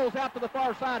 He rolls out to the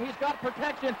far side. He's got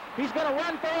protection. He's going to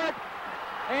run for it.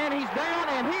 And he's down,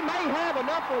 and he may have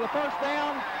enough for the first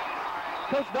down.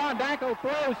 Coach Don Danko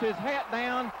throws his hat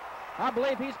down. I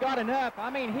believe he's got enough.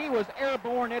 He was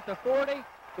airborne at the 40.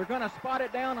 They're going to spot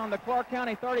it down on the Clark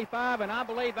County 35, and I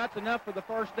believe that's enough for the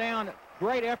first down.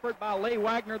 Great effort by Lee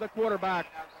Wagner, the quarterback.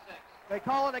 They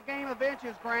call it a game of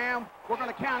inches, Graham. We're going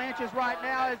to count inches right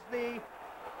now as the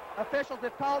officials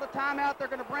have called a timeout. They're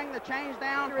going to bring the chains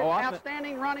down.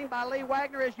 Outstanding running by Lee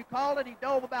Wagner, as you called it. He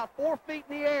dove about 4 feet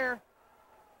in the air.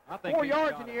 4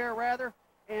 yards in the air, rather.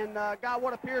 And got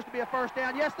what appears to be a first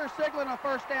down. Yes, they're signaling a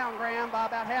first down, Graham, by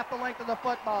about half the length of the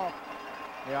football.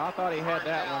 Yeah, I thought he had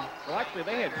that one. Well, actually,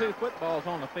 they had 2 footballs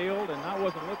on the field, and I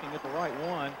wasn't looking at the right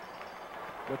one.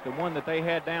 But the one that they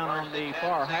had down on the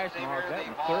far hash mark, that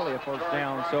was clearly a first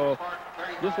down. So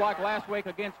just like last week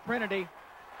against Trinity,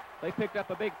 they picked up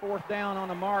a big fourth down on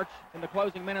a march in the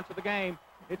closing minutes of the game.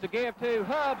 It's a give to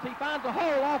Hubbs. He finds a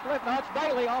hole off left. No, it's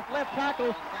Daly off left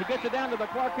tackle. He gets it down to the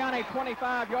Clark County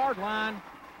 25-yard line.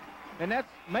 And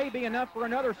that's maybe enough for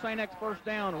another St. X first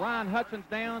down. Ryan Hudson's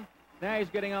down. Now he's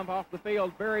getting up off the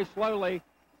field very slowly.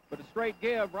 But a straight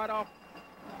give right off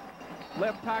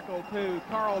left tackle to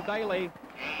Carl Daly.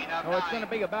 Oh, it's going to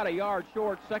be about a yard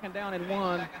short. Second down and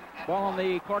 1. Ball on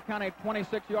the Clark County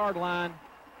 26-yard line.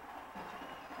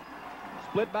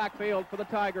 Split backfield for the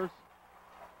Tigers.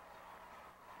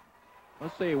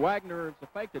 Let's see, Wagner is a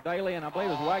fake to Daly, and I believe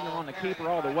it's Wagner on the keeper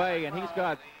all the way, and he's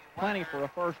got plenty for a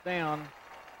first down.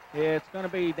 It's going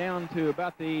to be down to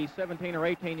about the 17 or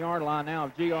 18-yard line now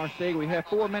of GRC. We have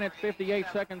 4 minutes, 58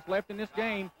 seconds left in this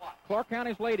game. Clark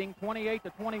County's leading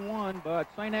 28-21, but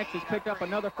St. X has picked up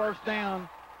another first down.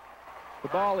 The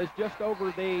ball is just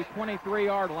over the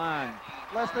 23-yard line.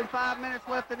 Less than 5 minutes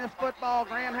left in this football.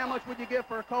 Graham, how much would you give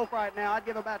for a Coke right now? I'd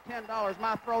give about $10.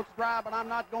 My throat's dry, but I'm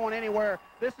not going anywhere.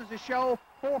 This is a show.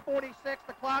 4:46,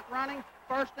 the clock running.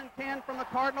 First and 10 from the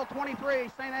Cardinal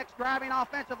 23. St. X driving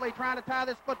offensively, trying to tie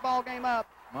this football game up.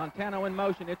 Montano in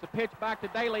motion. It's a pitch back to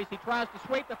Daly. He tries to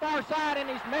sweep the far side, and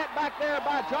he's met back there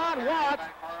by John Watts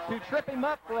to trip him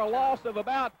up for a loss of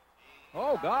about,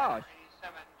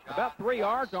 about 3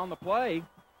 yards on the play.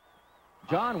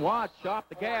 John Watts chopped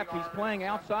the gap. He's playing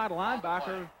outside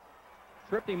linebacker.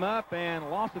 Tripped him up and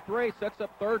lost a 3. Sets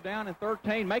up third down and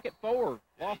 13. Make it 4.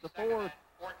 Lost a 4.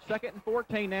 Second and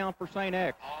 14 now for St.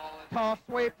 X. Toss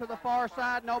sweep to the far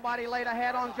side. Nobody laid a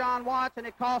head on John Watts, and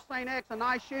it cost St. X a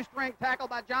nice shoestring tackle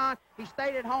by John. He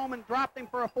stayed at home and dropped him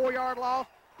for a 4-yard loss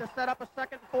to set up a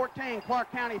second and 14.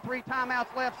 Clark County, 3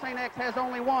 timeouts left. St. X has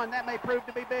only 1. That may prove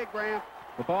to be big, Graham.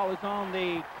 The ball is on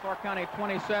the Clark County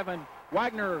 27.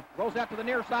 Wagner rolls out to the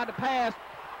near side to pass.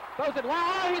 Throws it long.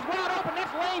 Oh, he's wide open.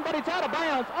 That's Lane, but it's out of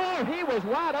bounds. Oh, he was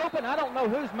wide open. I don't know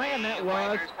whose man that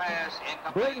was.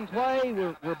 Bleeding play.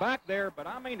 We're back there, but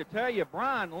I mean to tell you,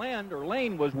 Brian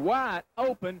Lane was wide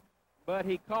open, but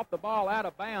he caught the ball out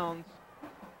of bounds.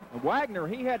 And Wagner,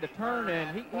 he had to turn,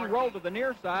 and he rolled to the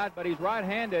near side, but he's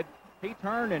right-handed. He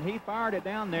turned, and he fired it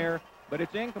down there, but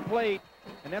it's incomplete,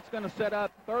 and that's going to set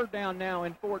up third down now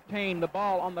in 14. The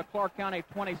ball on the Clark County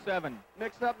 27.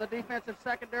 Mixed up in the defensive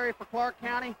secondary for Clark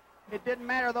County. It didn't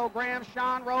matter, though. Graham,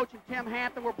 Sean Roach, and Tim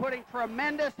Hampton were putting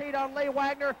tremendous heat on Lee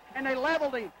Wagner, and they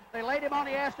leveled him. They laid him on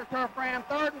the AstroTurf Ram.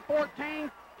 Third and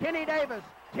 14, Kenny Davis,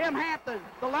 Tim Hampton,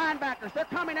 the linebackers. They're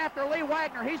coming after Lee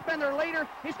Wagner. He's been their leader.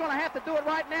 He's going to have to do it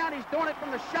right now, and he's doing it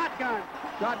from the shotgun.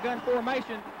 Shotgun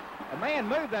formation. A man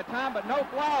moved that time, but no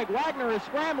flag. Wagner is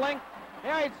scrambling.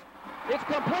 Yeah, it's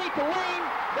complete to Lane,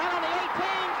 down on the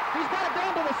 18. He's got it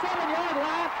down to the 7-yard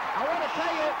line. I want to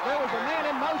tell you, there was a man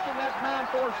in motion that time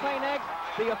for St. X.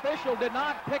 The official did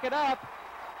not pick it up,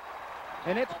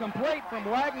 and it's complete from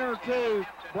Wagner to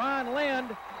Brian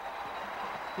Lind.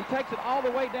 He takes it all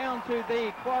the way down to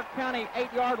the Clark County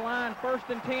 8-yard line. First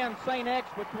and 10, St. X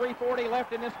with 3:40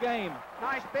 left in this game.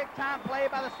 Nice big-time play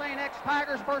by the St. X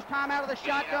Tigers. First time out of the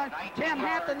shotgun. Tim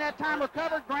Hampton that time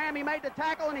recovered. Graham, he made the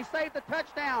tackle, and he saved the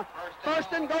touchdown. First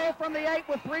and goal from the 8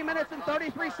 with 3 minutes and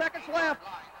 33 seconds left.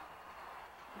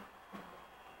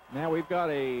 Now we've got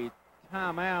a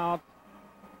timeout.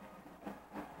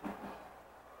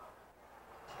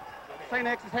 St.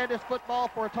 X has had this football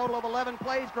for a total of 11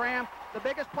 plays, Graham. The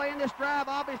biggest play in this drive,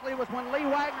 obviously, was when Lee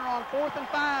Wagner on 4th and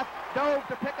 5 dove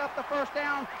to pick up the first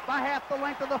down by half the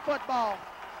length of the football.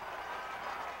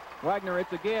 Wagner,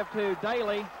 it's a give to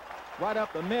Daly right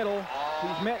up the middle.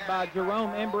 He's met by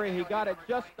Jerome Embry. He got it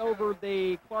just over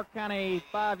the Clark County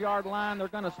 5-yard line. They're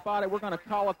going to spot it. We're going to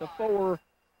call it the 4,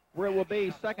 where it will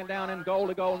be second down and goal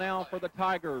to go now for the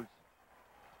Tigers.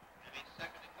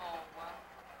 Second and goal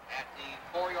at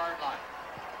the 4-yard line.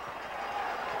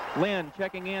 Lynn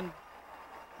checking in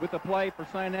with the play for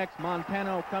St. X.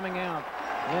 Montano coming out.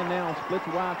 And now splits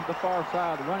wide to the far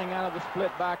side, running out of the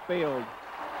split backfield.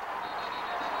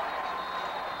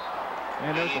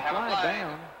 And there's a flag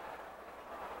down.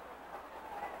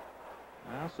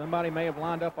 Well, somebody may have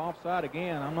lined up offside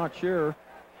again. I'm not sure.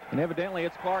 And evidently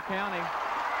it's Clark County.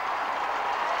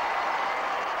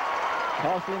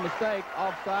 Costly mistake,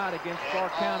 offside against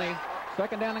Clark County.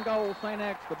 Second down and goal, St.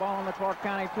 X. The ball on the Clark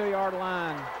County 2-yard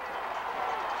line.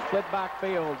 Split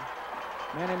backfield.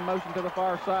 Man in motion to the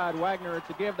far side. Wagner, it's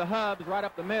a give to Hubbs right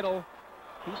up the middle.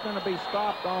 He's going to be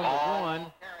stopped on the 1.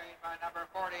 Carried by number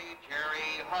 40,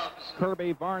 Jerry Hubbs.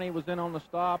 Kirby Varney was in on the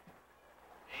stop.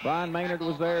 Brian Maynard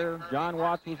was there. John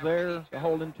Watts was there. The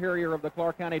whole interior of the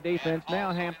Clark County defense.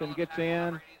 Now Hampton gets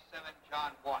in.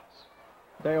 John Watts.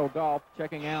 Dale Goff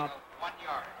checking out 1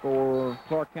 yard. for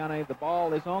Clark County. The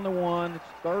ball is on the 1. It's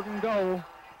 3rd and goal.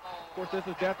 Of course, this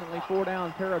is definitely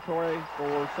 4-down territory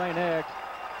for St. X.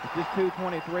 It's just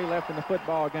 2:23 left in the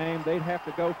football game. They'd have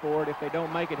to go for it if they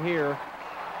don't make it here.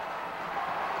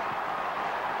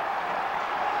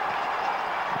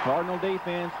 Cardinal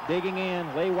defense digging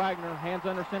in. Lee Wagner, hands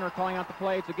under center, calling out the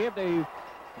play. It's a give to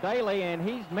Daly, and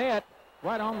he's met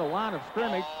right on the line of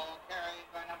scrimmage.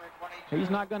 He's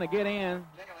not going to get in.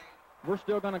 We're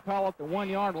still going to call it the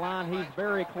 1-yard line. He's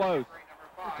very close.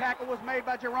 The tackle was made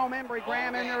by Jerome Embry.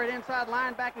 Graham in there at inside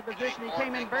linebacker position. He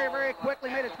came in very, very quickly,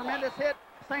 made a tremendous hit.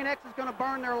 St. X is going to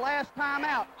burn their last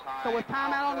timeout. So with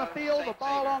timeout on the field, the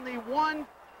ball on the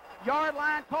 1-yard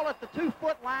line, call it the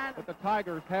 2-foot line. But the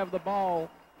Tigers have the ball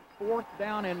 4th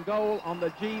down and goal on the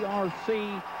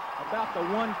GRC, about the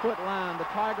 1-foot line. The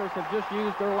Tigers have just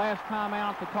used their last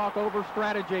timeout to talk over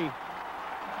strategy.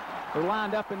 They're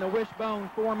lined up in the wishbone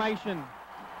formation.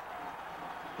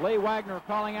 Lee Wagner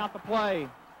calling out the play.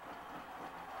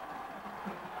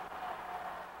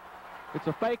 It's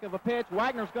a fake of a pitch.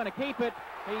 Wagner's going to keep it.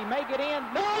 He may get in.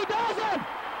 No, he doesn't!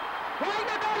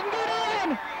 Wagner doesn't get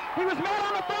in! He was met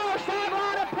on the far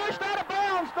sideline and pushed out of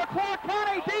bounds. The Clark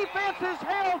County defense is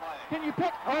held. Can you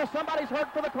pick? Oh, somebody's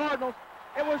hurt for the Cardinals.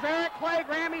 It was Eric Clay.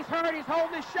 Graham, he's hurt. He's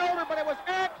holding his shoulder, but it was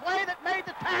Eric Clay that made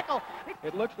the tackle.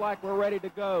 It looks like we're ready to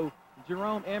go.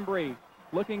 Jerome Embry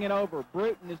looking it over.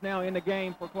 Bruton is now in the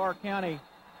game for Clark County.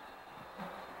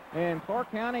 And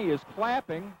Clark County is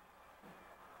clapping.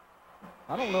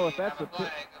 I don't know if that's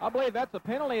I believe that's a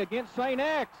penalty against St.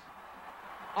 X.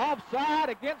 Offside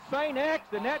against St. X,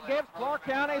 and that gives Clark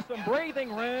County some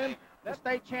breathing room. The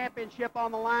state championship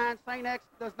on the line. St. X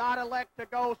does not elect to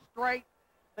go straight.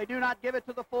 They do not give it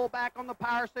to the fullback on the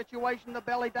power situation, the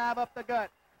belly dive up the gut.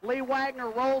 Lee Wagner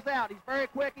rolls out. He's very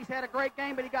quick. He's had a great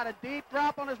game, but he got a deep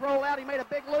drop on his rollout. He made a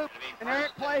big loop. And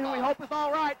Eric Clay, who we hope is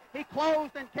all right, he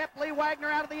closed and kept Lee Wagner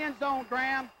out of the end zone,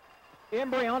 Graham.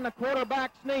 Embry on the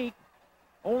quarterback sneak.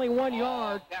 Only 1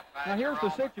 yard. Now here's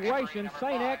the situation.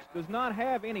 St. X does not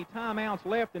have any timeouts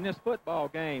left in this football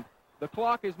game. The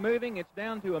clock is moving. It's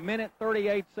down to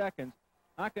 1:38 seconds.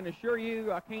 I can assure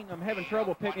you, I'm having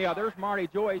trouble picking out. There's Marty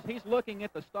Joyce. He's looking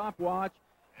at the stopwatch.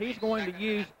 He's going to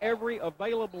use every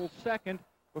available second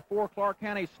before Clark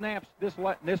County snaps this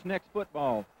next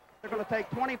football. They're going to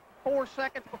take 24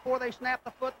 seconds before they snap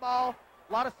the football.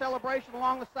 A lot of celebration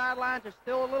along the sidelines. It's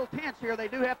still a little tense here. They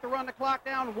do have to run the clock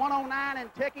down. 1:09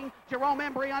 and ticking. Jerome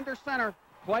Embry under center.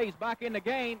 Clay's back in the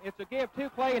game. It's a give to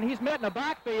Clay, and he's met in the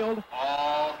backfield.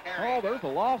 Oh, there's a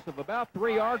loss of about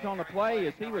 3 yards on the play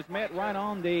as he was met right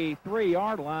on the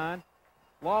 3-yard line.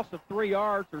 Loss of 3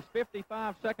 yards. There's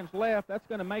 55 seconds left. That's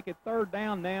going to make it 3rd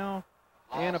down now,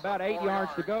 and about 8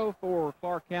 yards to go for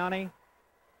Clark County.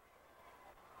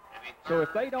 So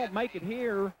if they don't make it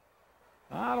here,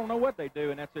 I don't know what they do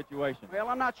in that situation. Well,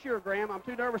 I'm not sure, Graham. I'm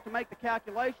too nervous to make the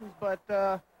calculations, but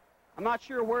I'm not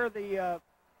sure where the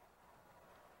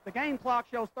game clock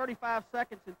shows 35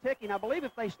 seconds and ticking. I believe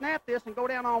if they snap this and go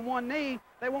down on one knee,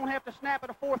 they won't have to snap it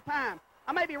a 4th time.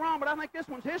 I may be wrong, but I think this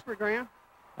one's history, Graham.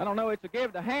 I don't know. It's a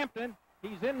give to Hampton.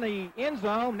 He's in the end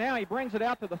zone. Now he brings it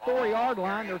out to the 4-yard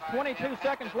line. There's 22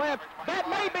 seconds left. That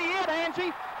may be it,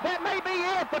 Angie. That may be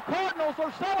it. The Cardinals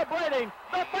are celebrating.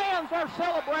 The fans are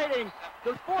celebrating.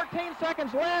 There's 14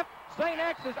 seconds left. St.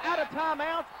 X is out of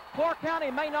timeouts. Clark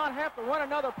County may not have to run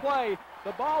another play.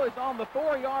 The ball is on the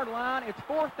 4-yard line. It's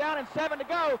 4th down and 7 to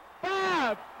go.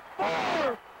 5,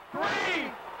 4, 3,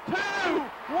 2, 1.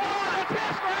 It's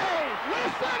history.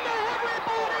 Listen to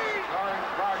everybody.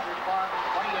 Roger Clark,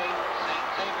 28, St.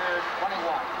 Xavier,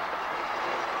 21.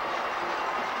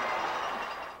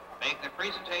 Make the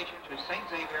presentation to St.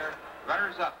 Xavier,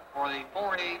 runners-up for the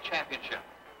 4A championship.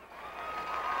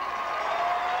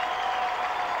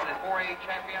 The 4A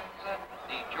champions,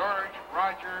 the George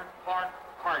Roger Clark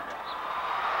Cardinals.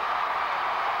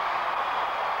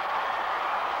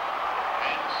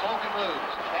 And Slogan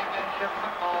Blues, championship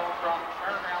football from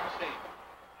Fairground State.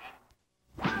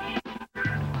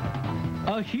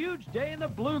 A huge day in the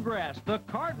bluegrass. The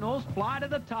Cardinals fly to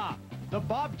the top. The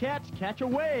Bobcats catch a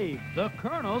wave. The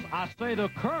Colonels, the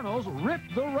Colonels, rip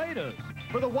the Raiders.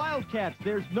 For the Wildcats,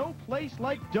 there's no place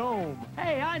like Dome.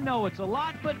 Hey, I know it's a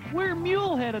lot, but we're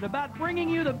mule-headed about bringing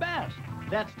you the best.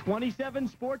 That's 27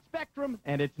 Sports Spectrum,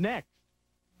 and it's next.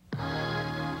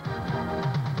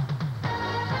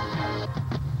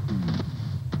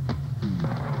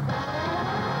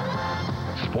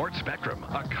 Sports Spectrum,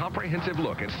 a comprehensive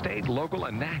look at state, local,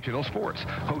 and national sports.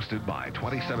 Hosted by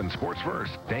 27 Sports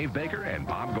First, Dave Baker and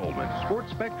Bob Goldman.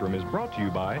 Sports Spectrum is brought to you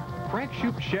by Frank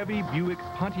Shoup Chevy Buick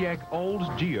Pontiac Olds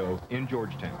Geo in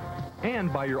Georgetown.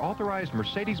 And by your authorized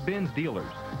Mercedes-Benz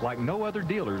dealers, like no other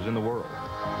dealers in the world.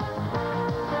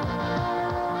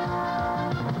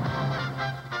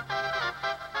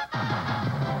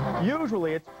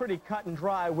 Usually it's pretty cut and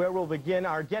dry where we'll begin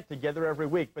our get-together every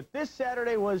week, but this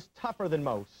Saturday was tougher than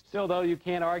most. Still, though, you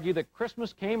can't argue that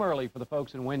Christmas came early for the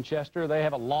folks in Winchester. They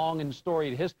have a long and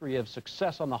storied history of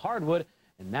success on the hardwood,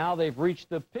 and now they've reached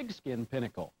the pigskin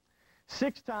pinnacle.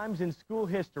 6 times in school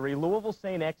history, Louisville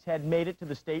St. X had made it to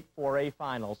the state 4A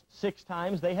finals. 6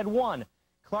 times they had won.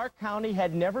 Clark County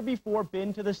had never before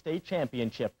been to the state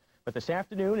championship. But this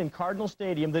afternoon in Cardinal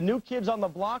Stadium, the new kids on the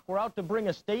block were out to bring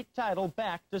a state title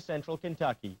back to Central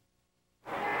Kentucky.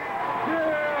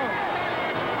 Yeah!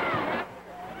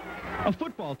 A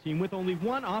football team with only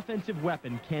one offensive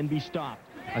weapon can be stopped.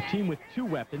 A team with 2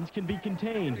 weapons can be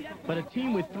contained. But a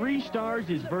team with 3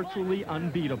 stars is virtually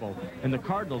unbeatable. And the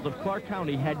Cardinals of Clark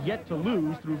County had yet to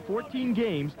lose through 14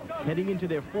 games heading into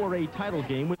their 4A title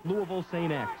game with Louisville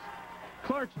St. X.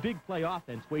 Clark's big play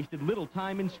offense wasted little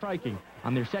time in striking.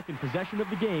 On their second possession of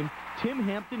the game, Tim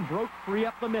Hampton broke free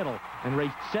up the middle and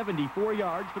raced 74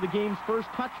 yards for the game's first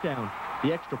touchdown.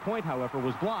 The extra point, however,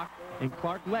 was blocked, and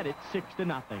Clark led it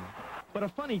 6-0. But a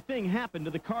funny thing happened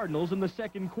to the Cardinals in the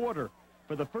second quarter.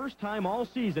 For the first time all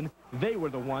season, they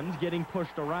were the ones getting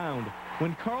pushed around.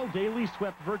 When Carl Daly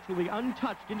swept virtually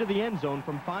untouched into the end zone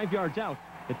from 5 yards out,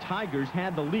 the Tigers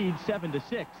had the lead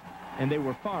 7-6, and they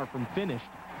were far from finished.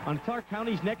 On Clark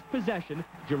County's next possession,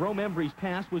 Jerome Embry's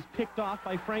pass was picked off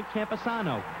by Frank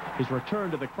Camposano. His return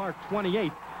to the Clark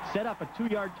 28 set up a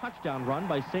 2-yard touchdown run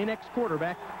by St. X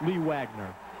quarterback Lee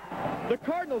Wagner. The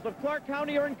Cardinals of Clark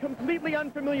County are in completely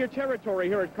unfamiliar territory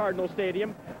here at Cardinal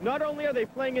Stadium. Not only are they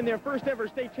playing in their first ever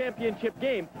state championship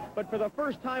game, but for the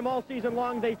first time all season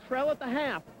long, they trail at the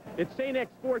half. It's St.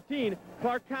 X 14,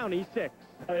 Clark County 6.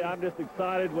 I'm just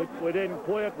excited. We didn't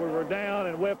quit. We were down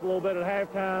and whipped a little bit at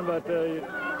halftime, but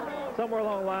somewhere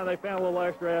along the line they found a little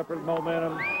extra effort and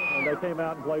momentum, and they came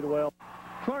out and played well.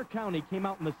 Clark County came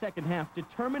out in the second half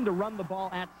determined to run the ball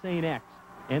at St. X,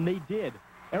 and they did.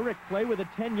 Eric Clay with a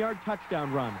 10-yard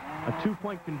touchdown run. A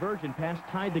 2-point conversion pass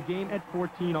tied the game at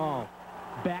 14-all.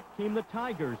 Back came the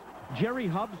Tigers. Jerry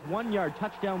Hubb's 1-yard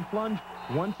touchdown plunge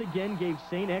once again gave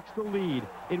St. X the lead.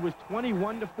 It was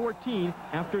 21-14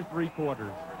 after 3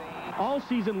 quarters. All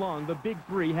season long, the Big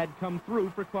Three had come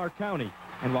through for Clark County.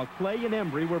 And while Clay and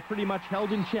Embry were pretty much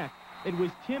held in check, it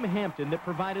was Tim Hampton that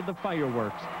provided the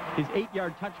fireworks. His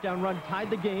 8-yard touchdown run tied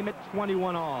the game at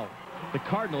 21-all. The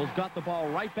Cardinals got the ball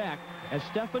right back as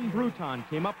Stefan Bruton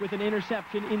came up with an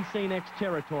interception in St. X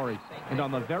territory. And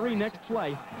on the very next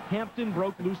play, Hampton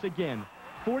broke loose again.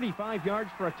 45 yards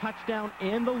for a touchdown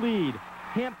and the lead.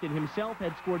 Hampton himself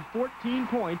had scored 14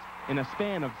 points in a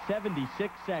span of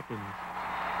 76 seconds.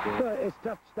 Well, it's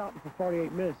tough to stop them for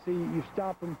 48 minutes. See, you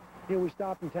stop them, we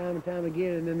stop them time and time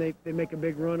again, and then they make a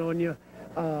big run on you.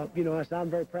 I'm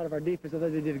very proud of our defense. I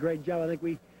think they did a great job. I think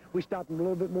we stopped them a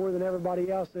little bit more than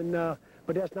everybody else,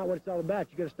 but that's not what it's all about.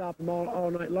 You got to stop them all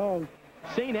night long.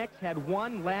 St. X had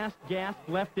one last gasp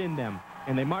left in them,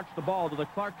 and they marched the ball to the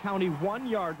Clark County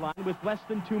 1-yard line with less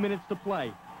than 2 minutes to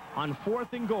play. On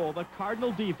 4th and goal, the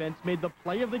Cardinal defense made the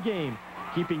play of the game,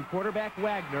 keeping quarterback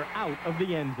Wagner out of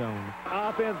the end zone.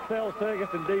 Offense sells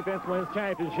tickets and defense wins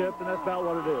championships, and that's about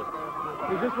what it is.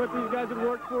 Is this what these guys have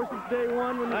worked for since day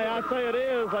one? I'd say it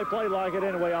is. They play like it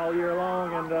anyway all year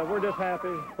long, and we're just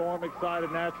happy for them,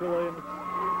 excited naturally, and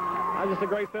it's just a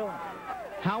great feeling.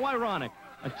 How ironic.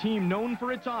 A team known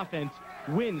for its offense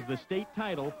wins the state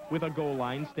title with a goal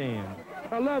line stand.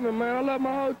 I love him, man. I love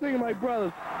my whole team, my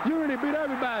brothers. Unity beat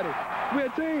everybody. We're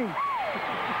a team.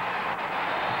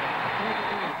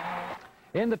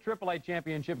 In the AAA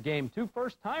championship game, 2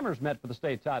 first-timers met for the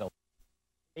state title.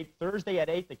 Thursday at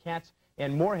 8, the Cats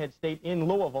and Moorhead State in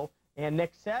Louisville. And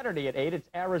next Saturday at 8, it's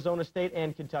Arizona State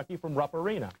and Kentucky from Rupp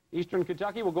Arena. Eastern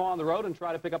Kentucky will go on the road and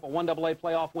try to pick up a 1AA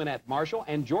playoff win at Marshall,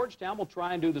 and Georgetown will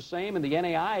try and do the same in the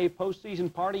NAIA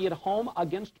postseason party at home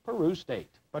against Peru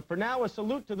State. But for now, a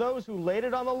salute to those who laid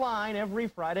it on the line every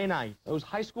Friday night. Those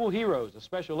high school heroes, a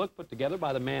special look put together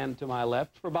by the man to my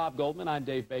left. For Bob Goldman, I'm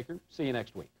Dave Baker. See you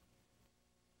next week.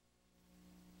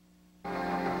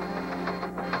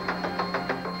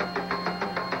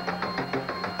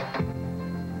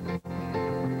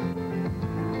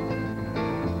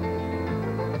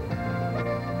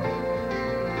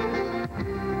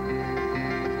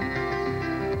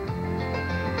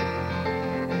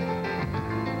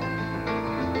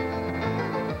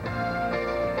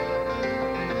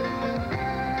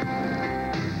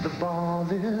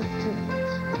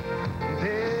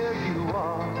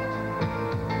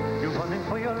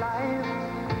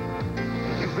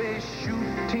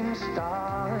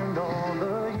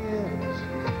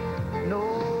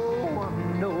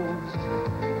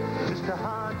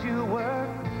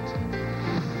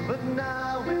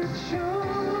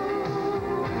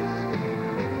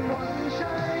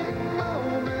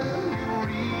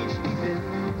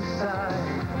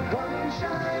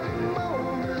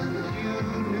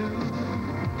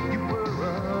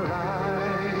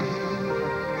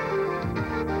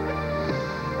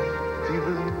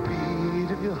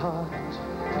 heart.